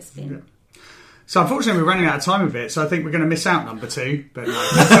give it a spin. Yeah. So unfortunately, we're running out of time a bit. So I think we're going to miss out number 2. But no.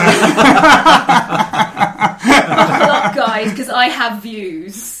 Buckle up, guys, because I have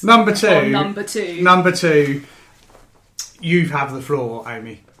views. Number 2. On number 2. Number 2. You have the floor,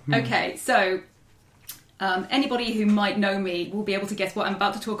 Amy. Okay, so. Anybody who might know me will be able to guess what I'm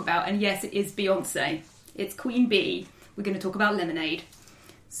about to talk about, and yes, it is Beyonce. It's Queen Bee. We're going to talk about Lemonade.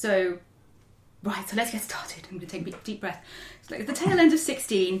 So let's get started. I'm going to take a deep breath. It's like the tail end of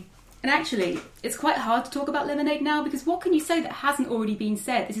 16, and actually, it's quite hard to talk about Lemonade now, because what can you say that hasn't already been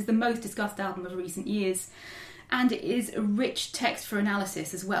said? This is the most discussed album of recent years, and it is a rich text for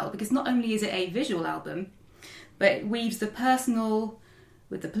analysis as well, because not only is it a visual album, but it weaves the personal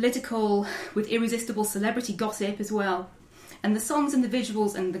with the political, with irresistible celebrity gossip as well. And the songs and the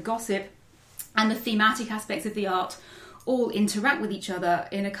visuals and the gossip and the thematic aspects of the art all interact with each other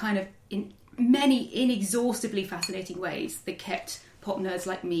in a kind of in many inexhaustibly fascinating ways that kept pop nerds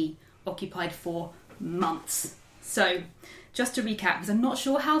like me occupied for months. So, just to recap, because I'm not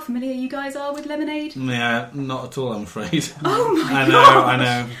sure how familiar you guys are with Lemonade. Yeah, not at all, I'm afraid. Oh my god! I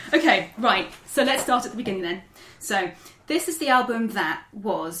know. Okay, right. So let's start at the beginning then. So, this is the album that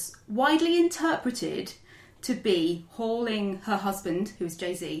was widely interpreted to be hauling her husband, who's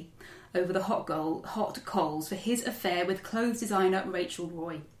Jay-Z, over the hot coals for his affair with clothes designer Rachel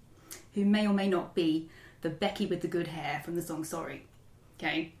Roy, who may or may not be the Becky with the good hair from the song Sorry.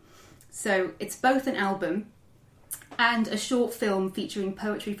 Okay, so it's both an album and a short film featuring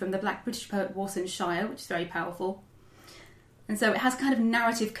poetry from the Black British poet Warsan Shire, which is very powerful. And so it has kind of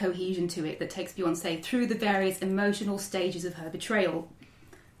narrative cohesion to it that takes Beyoncé through the various emotional stages of her betrayal.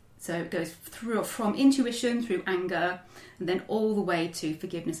 So it goes through from intuition, through anger, and then all the way to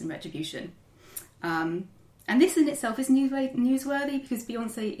forgiveness and retribution. And this in itself is newsworthy because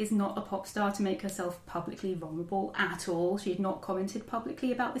Beyoncé is not a pop star to make herself publicly vulnerable at all. She had not commented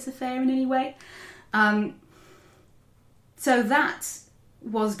publicly about this affair in any way. So that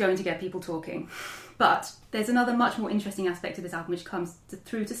was going to get people talking. But there's another much more interesting aspect of this album which comes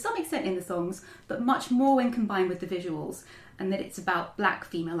through to some extent in the songs, but much more when combined with the visuals, and that it's about black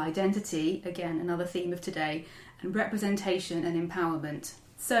female identity, again, another theme of today, and representation and empowerment.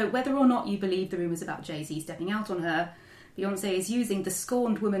 So whether or not you believe the rumours about Jay-Z stepping out on her, Beyoncé is using the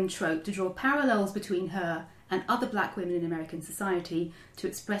scorned woman trope to draw parallels between her and other black women in American society, to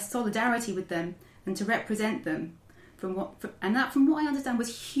express solidarity with them and to represent them. From what I understand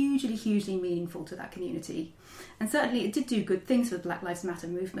was hugely meaningful to that community. And certainly it did do good things for the Black Lives Matter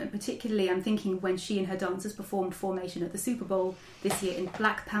movement, particularly I'm thinking when she and her dancers performed Formation at the Super Bowl this year in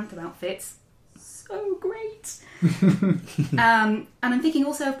Black Panther outfits. So great! And I'm thinking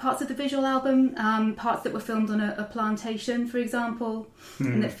also of parts of the visual album, parts that were filmed on a plantation, for example,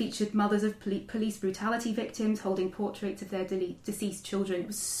 and that featured mothers of police brutality victims holding portraits of their deceased children. It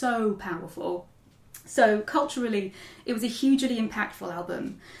was so powerful. So culturally, it was a hugely impactful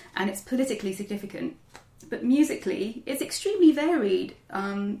album, and it's politically significant. But musically, it's extremely varied.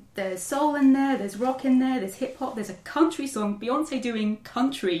 There's soul in there, there's rock in there, there's hip hop, there's a country song, Beyoncé doing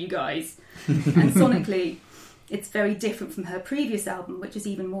country, you guys. And sonically, it's very different from her previous album, which is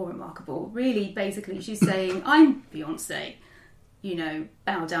even more remarkable. Really, basically, she's saying, I'm Beyoncé. You know,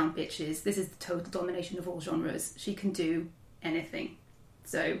 bow down, bitches. This is the total domination of all genres. She can do anything.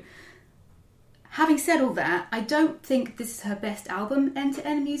 So, having said all that, I don't think this is her best album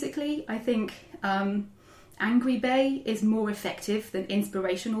end-to-end musically. I think Angry Bay is more effective than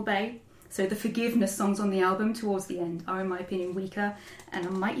Inspirational Bay. So the forgiveness songs on the album towards the end are, in my opinion, weaker. And I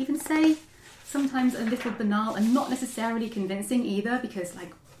might even say sometimes a little banal and not necessarily convincing either, because,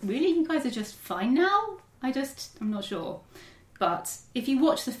 like, really, you guys are just fine now? I'm not sure. But if you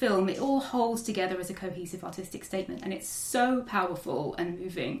watch the film, it all holds together as a cohesive artistic statement, and it's so powerful and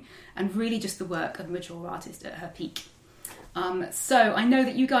moving, and really just the work of a mature artist at her peak. So I know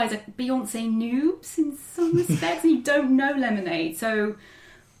that you guys are Beyoncé noobs in some respects, and you don't know Lemonade. So,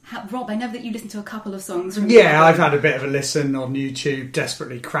 Rob, I know that you listened to a couple of songs from I've had a bit of a listen on YouTube,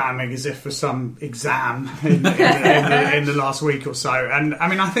 desperately cramming as if for some exam in the last week or so. And I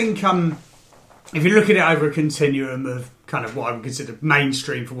mean, I think if you look at it over a continuum of kind of what I would consider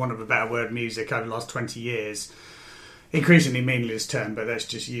mainstream, for want of a better word, music over the last 20 years, increasingly meaningless term, but let's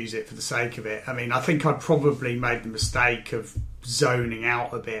just use it for the sake of it. I mean, I think I probably made the mistake of zoning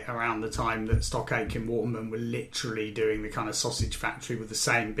out a bit around the time that Stock Aitken Waterman were literally doing the kind of Sausage Factory with the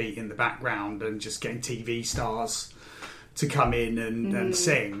same beat in the background and just getting TV stars to come in and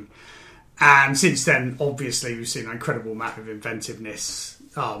sing. And since then, obviously, we've seen an incredible amount of inventiveness,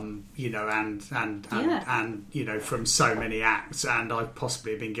 and you know, from so many acts. And I've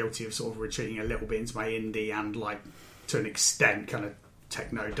possibly been guilty of sort of retreating a little bit into my indie and, like, to an extent, kind of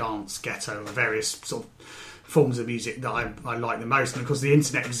techno, dance, ghetto, various sort of forms of music that I like the most. And of course, the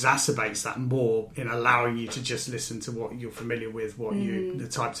internet exacerbates that more in allowing you to just listen to what you're familiar with, the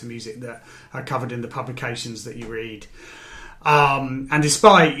types of music that are covered in the publications that you read. And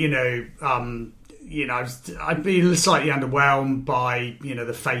despite, I've been slightly underwhelmed by,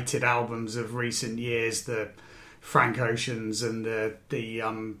 the fated albums of recent years, the Frank Oceans and the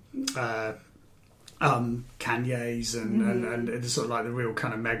Kanye's and sort of like the real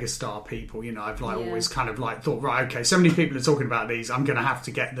kind of megastar people. I've always kind of like thought, right, okay, so many people are talking about these, I'm going to have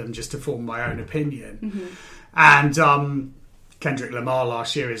to get them just to form my own opinion. And Kendrick Lamar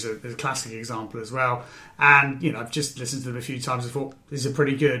last year is a classic example as well. And, you know, I've just listened to them a few times and thought, these are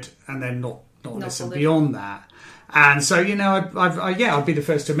pretty good, and then not listen beyond that. And so, you know, I'd be the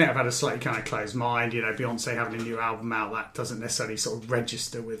first to admit I've had a slightly kind of closed mind. You know, Beyonce having a new album out, that doesn't necessarily sort of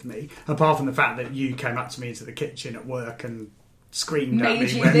register with me. Apart from the fact that you came up to me into the kitchen at work and screamed at me.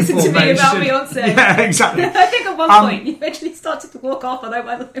 Made you listen to me about Beyonce. Yeah, exactly. I think at one point you actually started to walk off and I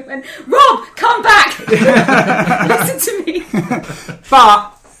went, Rob, come back! Listen to me.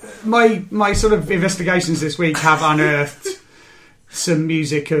 But my sort of investigations this week have unearthed some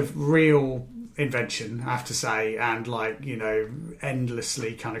music of real invention, I have to say, and like, you know,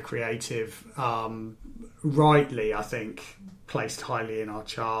 endlessly kind of creative, rightly I think placed highly in our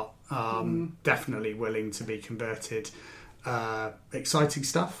chart, definitely willing to be converted, exciting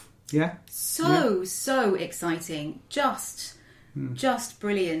stuff. So exciting, just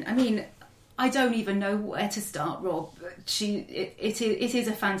brilliant. I mean, I don't even know where to start, Rob. It is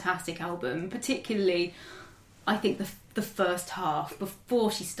a fantastic album, particularly I think the first half,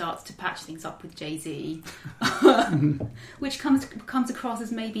 before she starts to patch things up with Jay-Z, which comes across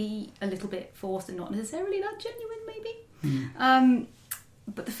as maybe a little bit forced and not necessarily that genuine, maybe.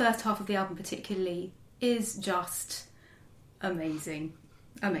 But the first half of the album particularly is just amazing.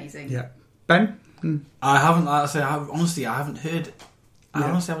 Yeah. Ben? I haven't. Honestly, I haven't heard it. I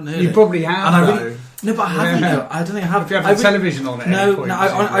honestly haven't heard it. You probably have, and though. No, but I haven't. No, I don't think I have. If you have the television on at any point,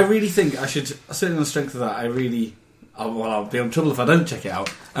 I really think I should. Certainly on the strength of that, I'll be in trouble if I don't check it out.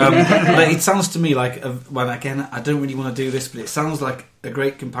 But it sounds to me like, again, I don't really want to do this, but it sounds like a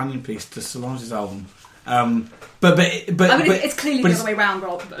great companion piece to Solange's album. But it's clearly the other way around,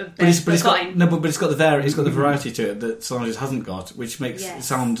 Rob. But it's got the variety to it that Solange's hasn't got, which makes it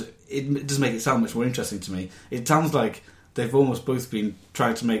sound. It does make it sound much more interesting to me. It sounds like they've almost both been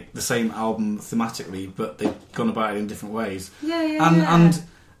trying to make the same album thematically, but they've gone about it in different ways. And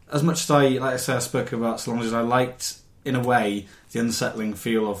as much as I spoke about Solange's, I liked, in a way, the unsettling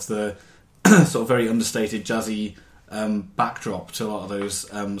feel of the sort of very understated jazzy backdrop to a lot of those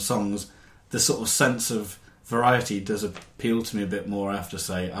songs. The sort of sense of variety does appeal to me a bit more, I have to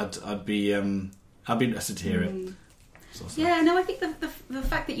say. I'd be interested to hear it. I think the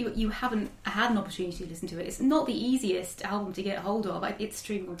fact that you haven't had an opportunity to listen to it, it's not the easiest album to get hold of. It's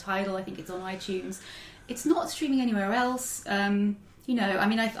streaming on Tidal, I think it's on iTunes. It's not streaming anywhere else. I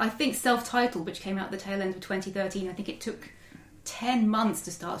think Self-Titled, which came out at the tail end of 2013, I think it took 10 months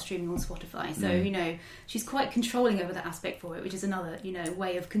to start streaming on Spotify. So, she's quite controlling over that aspect for it, which is another,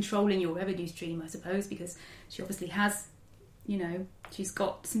 way of controlling your revenue stream, I suppose, because she obviously has, she's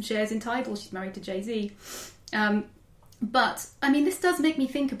got some shares in Tidal. She's married to Jay-Z. But, I mean, this does make me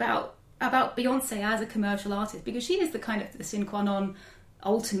think about Beyonce as a commercial artist, because she is the kind of the sine qua non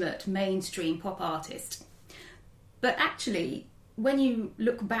ultimate mainstream pop artist. But actually, when you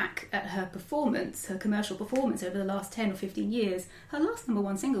look back at her performance, her commercial performance over the last 10 or 15 years, her last number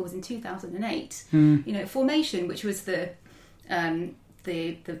one single was in 2008. Formation, which was the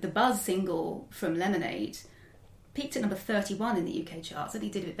buzz single from Lemonade, peaked at number 31 in the UK charts. I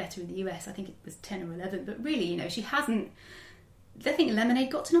think it did a bit better in the US. I think it was 10 or 11. But really, she hasn't... I think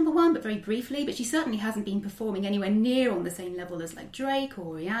Lemonade got to number one, but very briefly. But she certainly hasn't been performing anywhere near on the same level as like Drake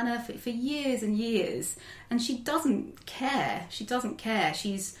or Rihanna for years and years. And she doesn't care.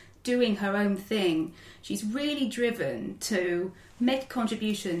 She's doing her own thing. She's really driven to make a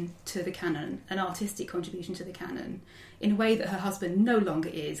contribution to the canon, an artistic contribution to the canon, in a way that her husband no longer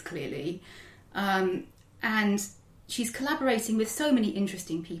is, clearly. And she's collaborating with so many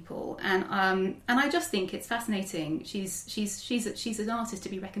interesting people, and I just think it's fascinating. She's an artist to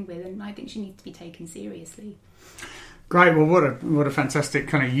be reckoned with, and I think she needs to be taken seriously. Great. Well, what a fantastic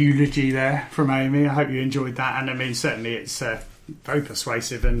kind of eulogy there from Amy. I hope you enjoyed that, and I mean certainly it's very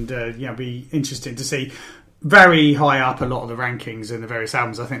persuasive, and it'll be interesting to see. Very high up a lot of the rankings and the various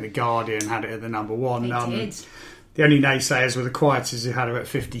albums. I think The Guardian had it at the number one. They did. The only naysayers were the Quieters, who had her at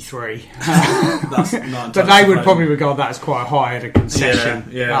 53. That's not but they would probably regard that as quite high at a concession.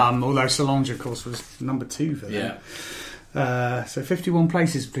 Yeah. Although Solange, of course, was number 2 for them. Yeah. So 51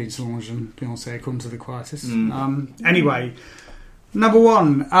 places between Solange and Beyonce, according to the Quieters. Anyway, number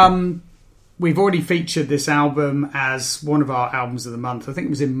 1. We've already featured this album as one of our albums of the month. I think it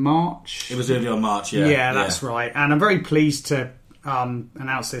was in March. It was early on March, yeah. Yeah, that's right. And I'm very pleased to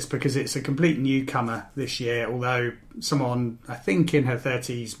announce this because it's a complete newcomer this year, although someone I think in her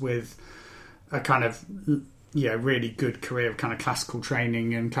 30s with a kind of really good career of kind of classical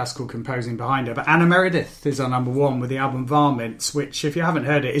training and classical composing behind her. But Anna Meredith is our number 1 with the album Varmints, which if you haven't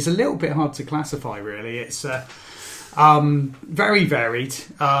heard it is a little bit hard to classify really. It's Very varied.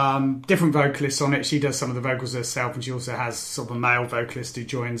 Different vocalists on it. She does some of the vocals herself, and she also has sort of a male vocalist who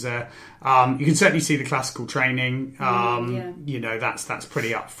joins her. You can certainly see the classical training. You know, that's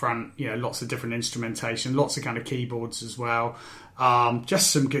pretty upfront. You know, lots of different instrumentation, lots of kind of keyboards as well.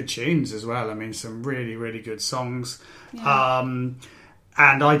 Just some good tunes as well. I mean, some really, really good songs. Yeah.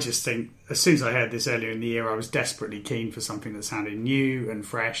 And I just think, as soon as I heard this earlier in the year, I was desperately keen for something that sounded new and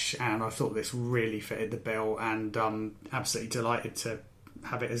fresh, and I thought this really fitted the bill, and absolutely delighted to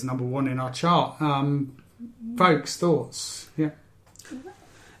have it as number one in our chart. Folks, thoughts? Yeah.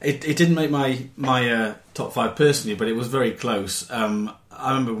 It didn't make my top 5 personally, but it was very close. I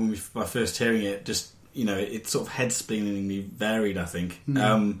remember when my first hearing it, just, you know, it's sort of head-spinningly varied, I think.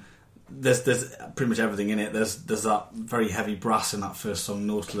 There's pretty much everything in it. There's that very heavy brass in that first song,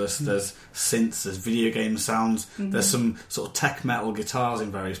 Nautilus. There's synths, there's video game sounds. There's some sort of tech metal guitars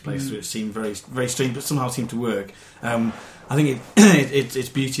in various places which seem very, very strange, but somehow seem to work. I think its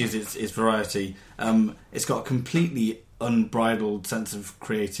beauty is its variety. It's got a completely unbridled sense of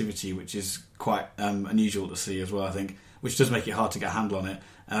creativity, which is quite unusual to see as well, I think, which does make it hard to get a handle on it.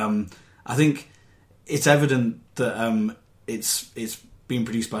 I think it's evident that it's being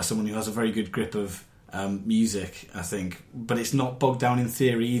produced by someone who has a very good grip of music, I think, but it's not bogged down in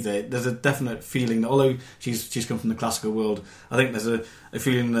theory either. There's a definite feeling that, although she's come from the classical world, I think there's a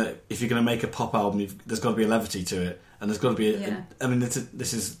feeling that if you're going to make a pop album, there's got to be a levity to it, and there's got to be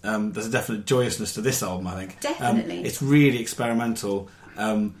there's a definite joyousness to this album, I think. Definitely. It's really experimental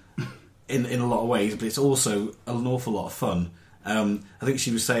in a lot of ways, but it's also an awful lot of fun. I think she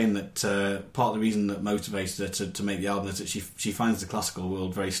was saying that part of the reason that motivated her to make the album is that she finds the classical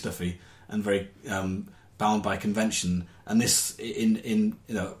world very stuffy and very bound by convention, and this in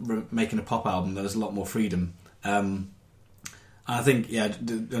making a pop album, there's a lot more freedom. I think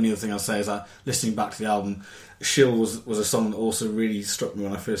the only other thing I'll say is that listening back to the album, Shill was a song that also really struck me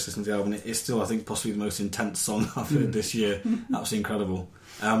when I first listened to the album. It's still, I think, possibly the most intense song I've heard this year. Absolutely incredible.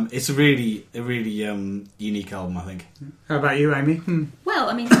 It's a really unique album, I think. How about you, Amy? Well,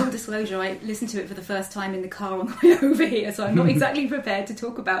 I mean, full disclosure, I listened to it for the first time in the car on the way over here, so I'm not exactly prepared to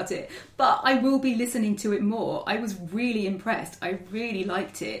talk about it. But I will be listening to it more. I was really impressed. I really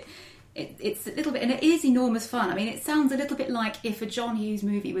liked it. It's a little bit, and it is enormous fun. I mean, it sounds a little bit like if a John Hughes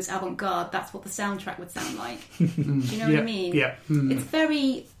movie was avant-garde, that's what the soundtrack would sound like. Do you know what I mean? Yeah. It's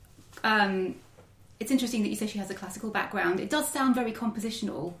very... it's interesting that you say she has a classical background. It does sound very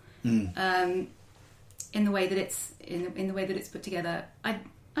compositional in the way that it's in the way that it's put together. I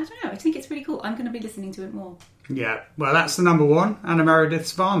don't know. I think it's really cool. I'm going to be listening to it more. Yeah. Well, that's the number one, Anna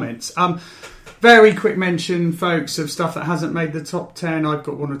Meredith's Varmints. Very quick mention, folks, of stuff that hasn't made the top 10. I've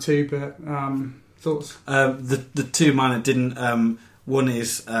got one or two, but thoughts? The two mine that didn't. One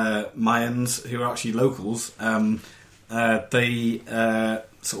is Mayans, who are actually locals. They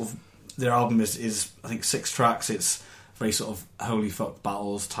sort of. Their album is I think 6 tracks. It's very sort of holy fuck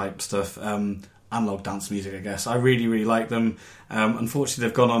battles type stuff, analog dance music, I guess. I really, really like them. Unfortunately,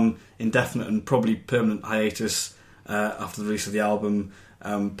 they've gone on indefinite and probably permanent hiatus after the release of the album,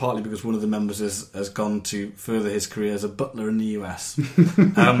 partly because one of the members has gone to further his career as a butler in the US.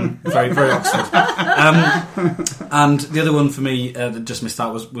 Very, very Oxford. And the other one for me that just missed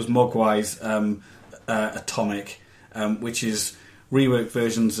out was Mogwai's Atomic, which is reworked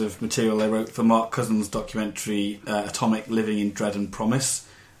versions of material they wrote for Mark Cousins' documentary Atomic, Living in Dread and Promise,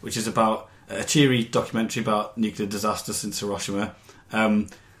 which is about a cheery documentary about nuclear disaster since Hiroshima.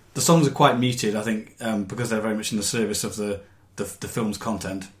 The songs are quite muted, I think, because they're very much in the service of the film's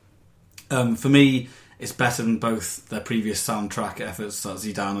content. For me, it's better than both their previous soundtrack efforts, like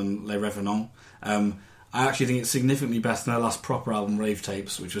Zidane and Les Revenants. I actually think it's significantly better than their last proper album, Rave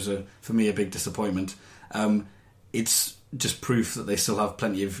Tapes, which was, for me, a big disappointment. It's just proof that they still have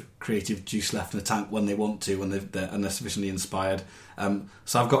plenty of creative juice left in the tank when they want to, and they're sufficiently inspired.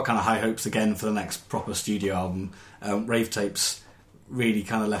 So I've got kind of high hopes again for the next proper studio album. Rave Tapes really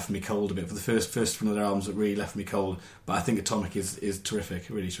kind of left me cold a bit for the first one of their albums that really left me cold, but I think Atomic is terrific,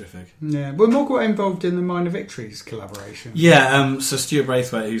 really terrific. Yeah, well, Mogwai involved in the Minor Victories collaboration. Yeah, so Stuart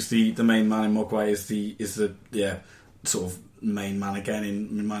Braithwaite, who's the main man in Mogwai, is the sort of main man again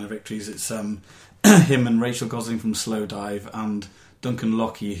in Minor Victories. It's him and Rachel Gosling from Slow Dive and Duncan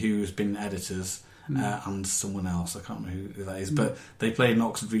Lockie, who's been editors, and someone else, I can't remember who that is, but they played in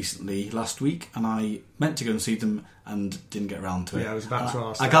Oxford recently last week, and I meant to go and see them and didn't get around to it. Yeah, I was about to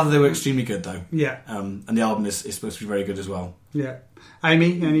ask. I gather they were extremely good though. Yeah. And the album is supposed to be very good as well. Yeah.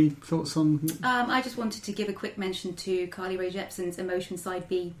 Amy, any thoughts on... I just wanted to give a quick mention to Carly Rae Jepsen's Emotion Side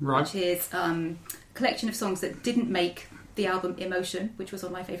B, right, which is a collection of songs that didn't make the album Emotion, which was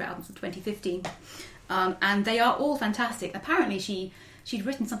one of my favourite albums of 2015. And they are all fantastic. Apparently she'd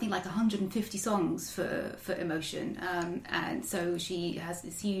written something like 150 songs for Emotion, and so she has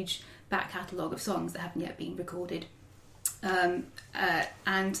this huge back catalogue of songs that haven't yet been recorded.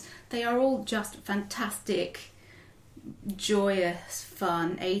 And they are all just fantastic, joyous,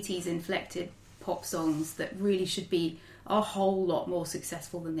 fun, 80s inflected pop songs that really should be a whole lot more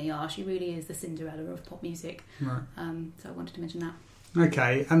successful than they are. She really is the Cinderella of pop music. Right. So I wanted to mention that.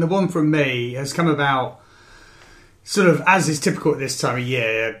 Okay, and the one from me has come about sort of as is typical at this time of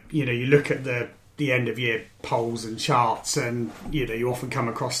year. You know, you look at the end of year polls and charts, and you know, you often come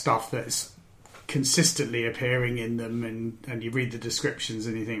across stuff that's consistently appearing in them, and you read the descriptions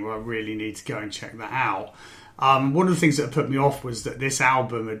and you think, well, I really need to go and check that out. One of the things that put me off was that this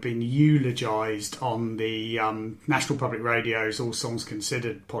album had been eulogised on the National Public Radio's All Songs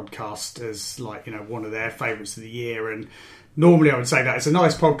Considered podcast as, like, you know, one of their favourites of the year. And normally I would say that it's a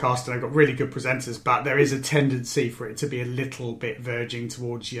nice podcast and they've got really good presenters, but there is a tendency for it to be a little bit verging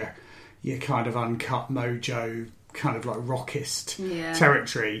towards your kind of uncut mojo, kind of like rockist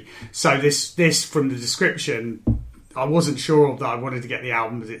territory. So this from the description, I wasn't sure that I wanted to get the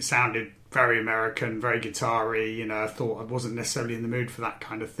album as it sounded very American, very guitar-y. You know, I thought I wasn't necessarily in the mood for that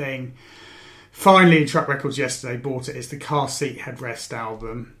kind of thing. Finally, in Truck Records yesterday, bought it. It's the Car Seat Headrest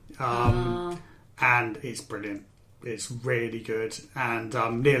album, and it's brilliant. It's really good. And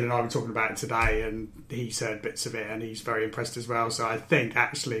Neil and I were talking about it today, and he's heard bits of it, and he's very impressed as well. So I think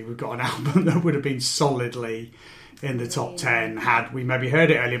actually we've got an album that would have been solidly in the top 10 had we maybe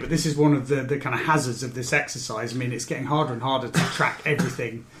heard it earlier. But this is one of the kind of hazards of this exercise. I mean, it's getting harder and harder to track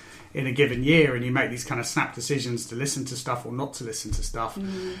everything in a given year, and you make these kind of snap decisions to listen to stuff or not to listen to stuff.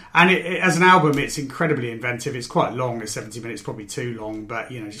 And it, as an album, it's incredibly inventive. It's quite long. It's 70 minutes, probably too long, but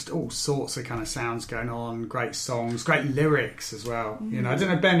you know, just all sorts of kind of sounds going on. Great songs, great lyrics as well. You know, I don't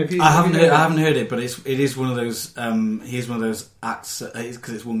know, Ben, if you I haven't heard it, but it is one of those. He's one of those acts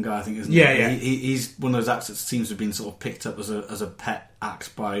because it's one guy, I think, isn't yeah, it? Yeah, he's one of those acts that seems to have been sort of picked up as a pet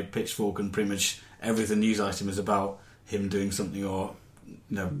act by Pitchfork, and pretty much every news item is about him doing something or.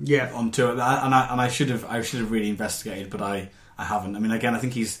 No, on tour, and I should have really investigated, but I haven't. I mean, again, I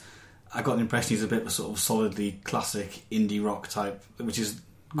think I got the impression he's a bit of a sort of solidly classic indie rock type, which is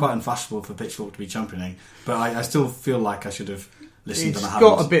quite unfashionable for Pitchfork to be championing. But I still feel like I should have listened. It's and I haven't.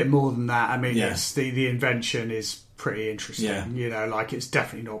 got a bit more than that. I mean, it's the invention is pretty interesting. Yeah. You know, like it's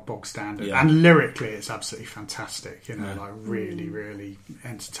definitely not bog standard, Yeah. and lyrically, it's absolutely fantastic. You know, like really, really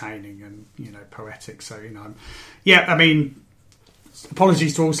entertaining and poetic. So I mean.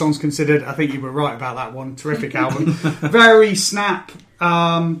 Apologies to All Songs Considered. I think you were right about that one. Terrific album. Very snap.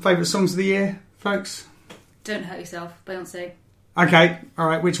 Favourite songs of the year, folks? Don't Hurt Yourself, Beyonce. Okay, all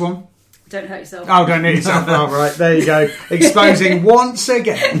right. Which one? Don't Hurt Yourself. Oh, Don't Hurt Yourself. Oh, right, there you go. Exposing once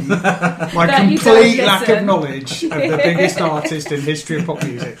again my complete lack of knowledge of the biggest artist in history of pop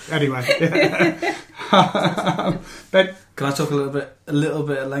music. Anyway. But can I talk a little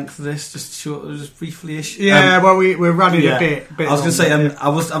bit at length of this, just briefly-ish? Yeah, well, we're running a bit. I was going to say,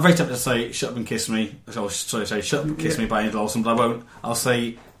 I'm very tempted to say "Shut Up and Kiss Me." I was sorry to say "Shut Up and Kiss Me" by Angel Olsen, but I won't. I'll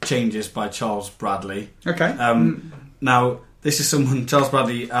say "Changes" by Charles Bradley. Okay. Now, this is someone, Charles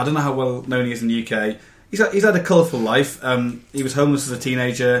Bradley. I don't know how well known he is in the UK. He's had a colourful life. He was homeless as a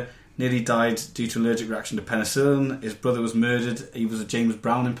teenager. Nearly died due to allergic reaction to penicillin. His brother was murdered. He was a James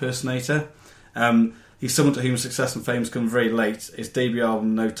Brown impersonator. He's someone to whom success and fame has come very late. His debut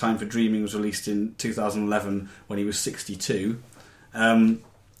album, No Time for Dreaming, was released in 2011 when he was 62.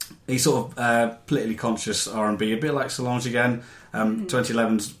 He's sort of politically conscious R&B, a bit like Solange again.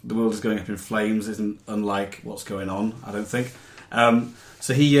 2011's The World Is Going Up in Flames isn't unlike What's Going On, I don't think.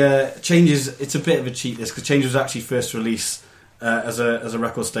 So he Changes. It's a bit of a cheat, this, because Changes was actually first released as a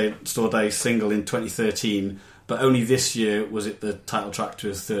Record Store Day single in 2013, but only this year was it the title track to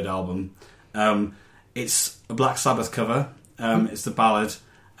his third album. It's a Black Sabbath cover. It's the ballad,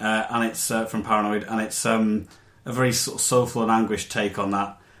 and it's from Paranoid, and it's a very sort of soulful and anguished take on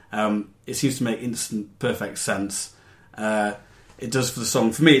that. It seems to make instant, perfect sense. It does for the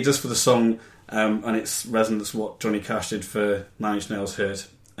song. For me, it does for the song, and its resonance what Johnny Cash did for Nine Inch Nails Hurt.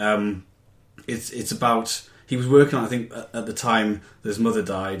 It's about, he was working on, I think, at the time that his mother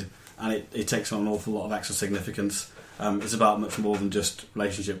died, and it takes on an awful lot of extra significance. It's about much more than just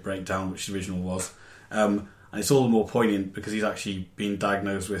relationship breakdown, which the original was. And it's all the more poignant because he's actually been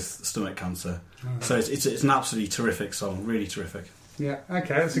diagnosed with stomach cancer. So it's an absolutely terrific song, really terrific. Yeah,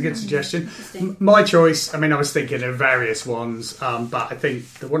 okay, that's a good suggestion. My choice, I mean, I was thinking of various ones, but I think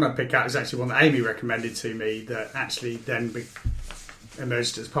the one I pick out is actually one that Amy recommended to me that actually then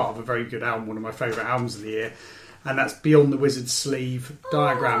emerged as part of a very good album, one of my favourite albums of the year. And that's Beyond the Wizard's Sleeve,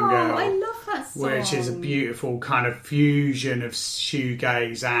 Diagram Girl. I love that which is a beautiful kind of fusion of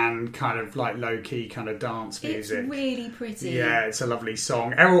shoegaze and kind of like low-key kind of dance music. It's really pretty. Yeah, it's a lovely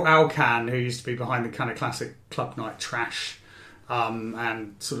song. Errol Alkan, who used to be behind the kind of classic Club Night Trash,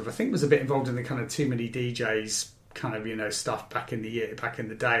 and sort of I think was a bit involved in the kind of Too Many DJs kind of stuff back in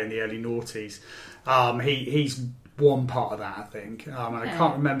the day in the early noughties. He's one part of that, I think, and I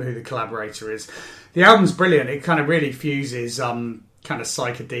can't remember who the collaborator is. The album's brilliant. It kind of really fuses kind of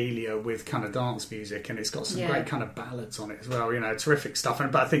psychedelia with kind of dance music, and it's got some great kind of ballads on it as well. Terrific stuff.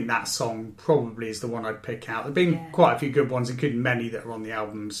 But I think that song probably is the one I'd pick out. There've been quite a few good ones, including many that are on the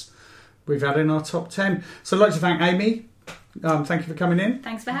albums we've had in our top 10. So I'd like to thank Amy. Thank you for coming in.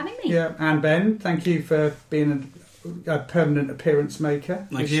 Thanks for having me. Yeah, and Ben, thank you for being a permanent appearance maker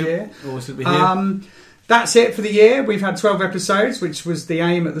this year. Always good to be here. That's it for the year. We've had 12 episodes, which was the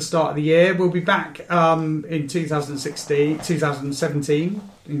aim at the start of the year. We'll be back in 2017,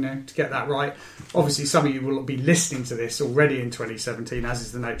 to get that right. Obviously, some of you will be listening to this already in 2017, as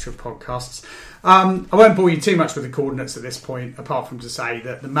is the nature of podcasts. I won't bore you too much with the coordinates at this point, apart from to say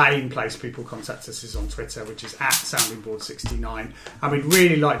that the main place people contact us is on Twitter, which is @SoundingBoard69. And we'd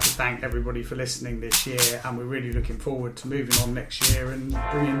really like to thank everybody for listening this year, and we're really looking forward to moving on next year and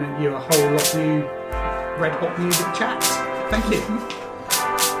bringing you a whole lot new red hot music chats. Thank you.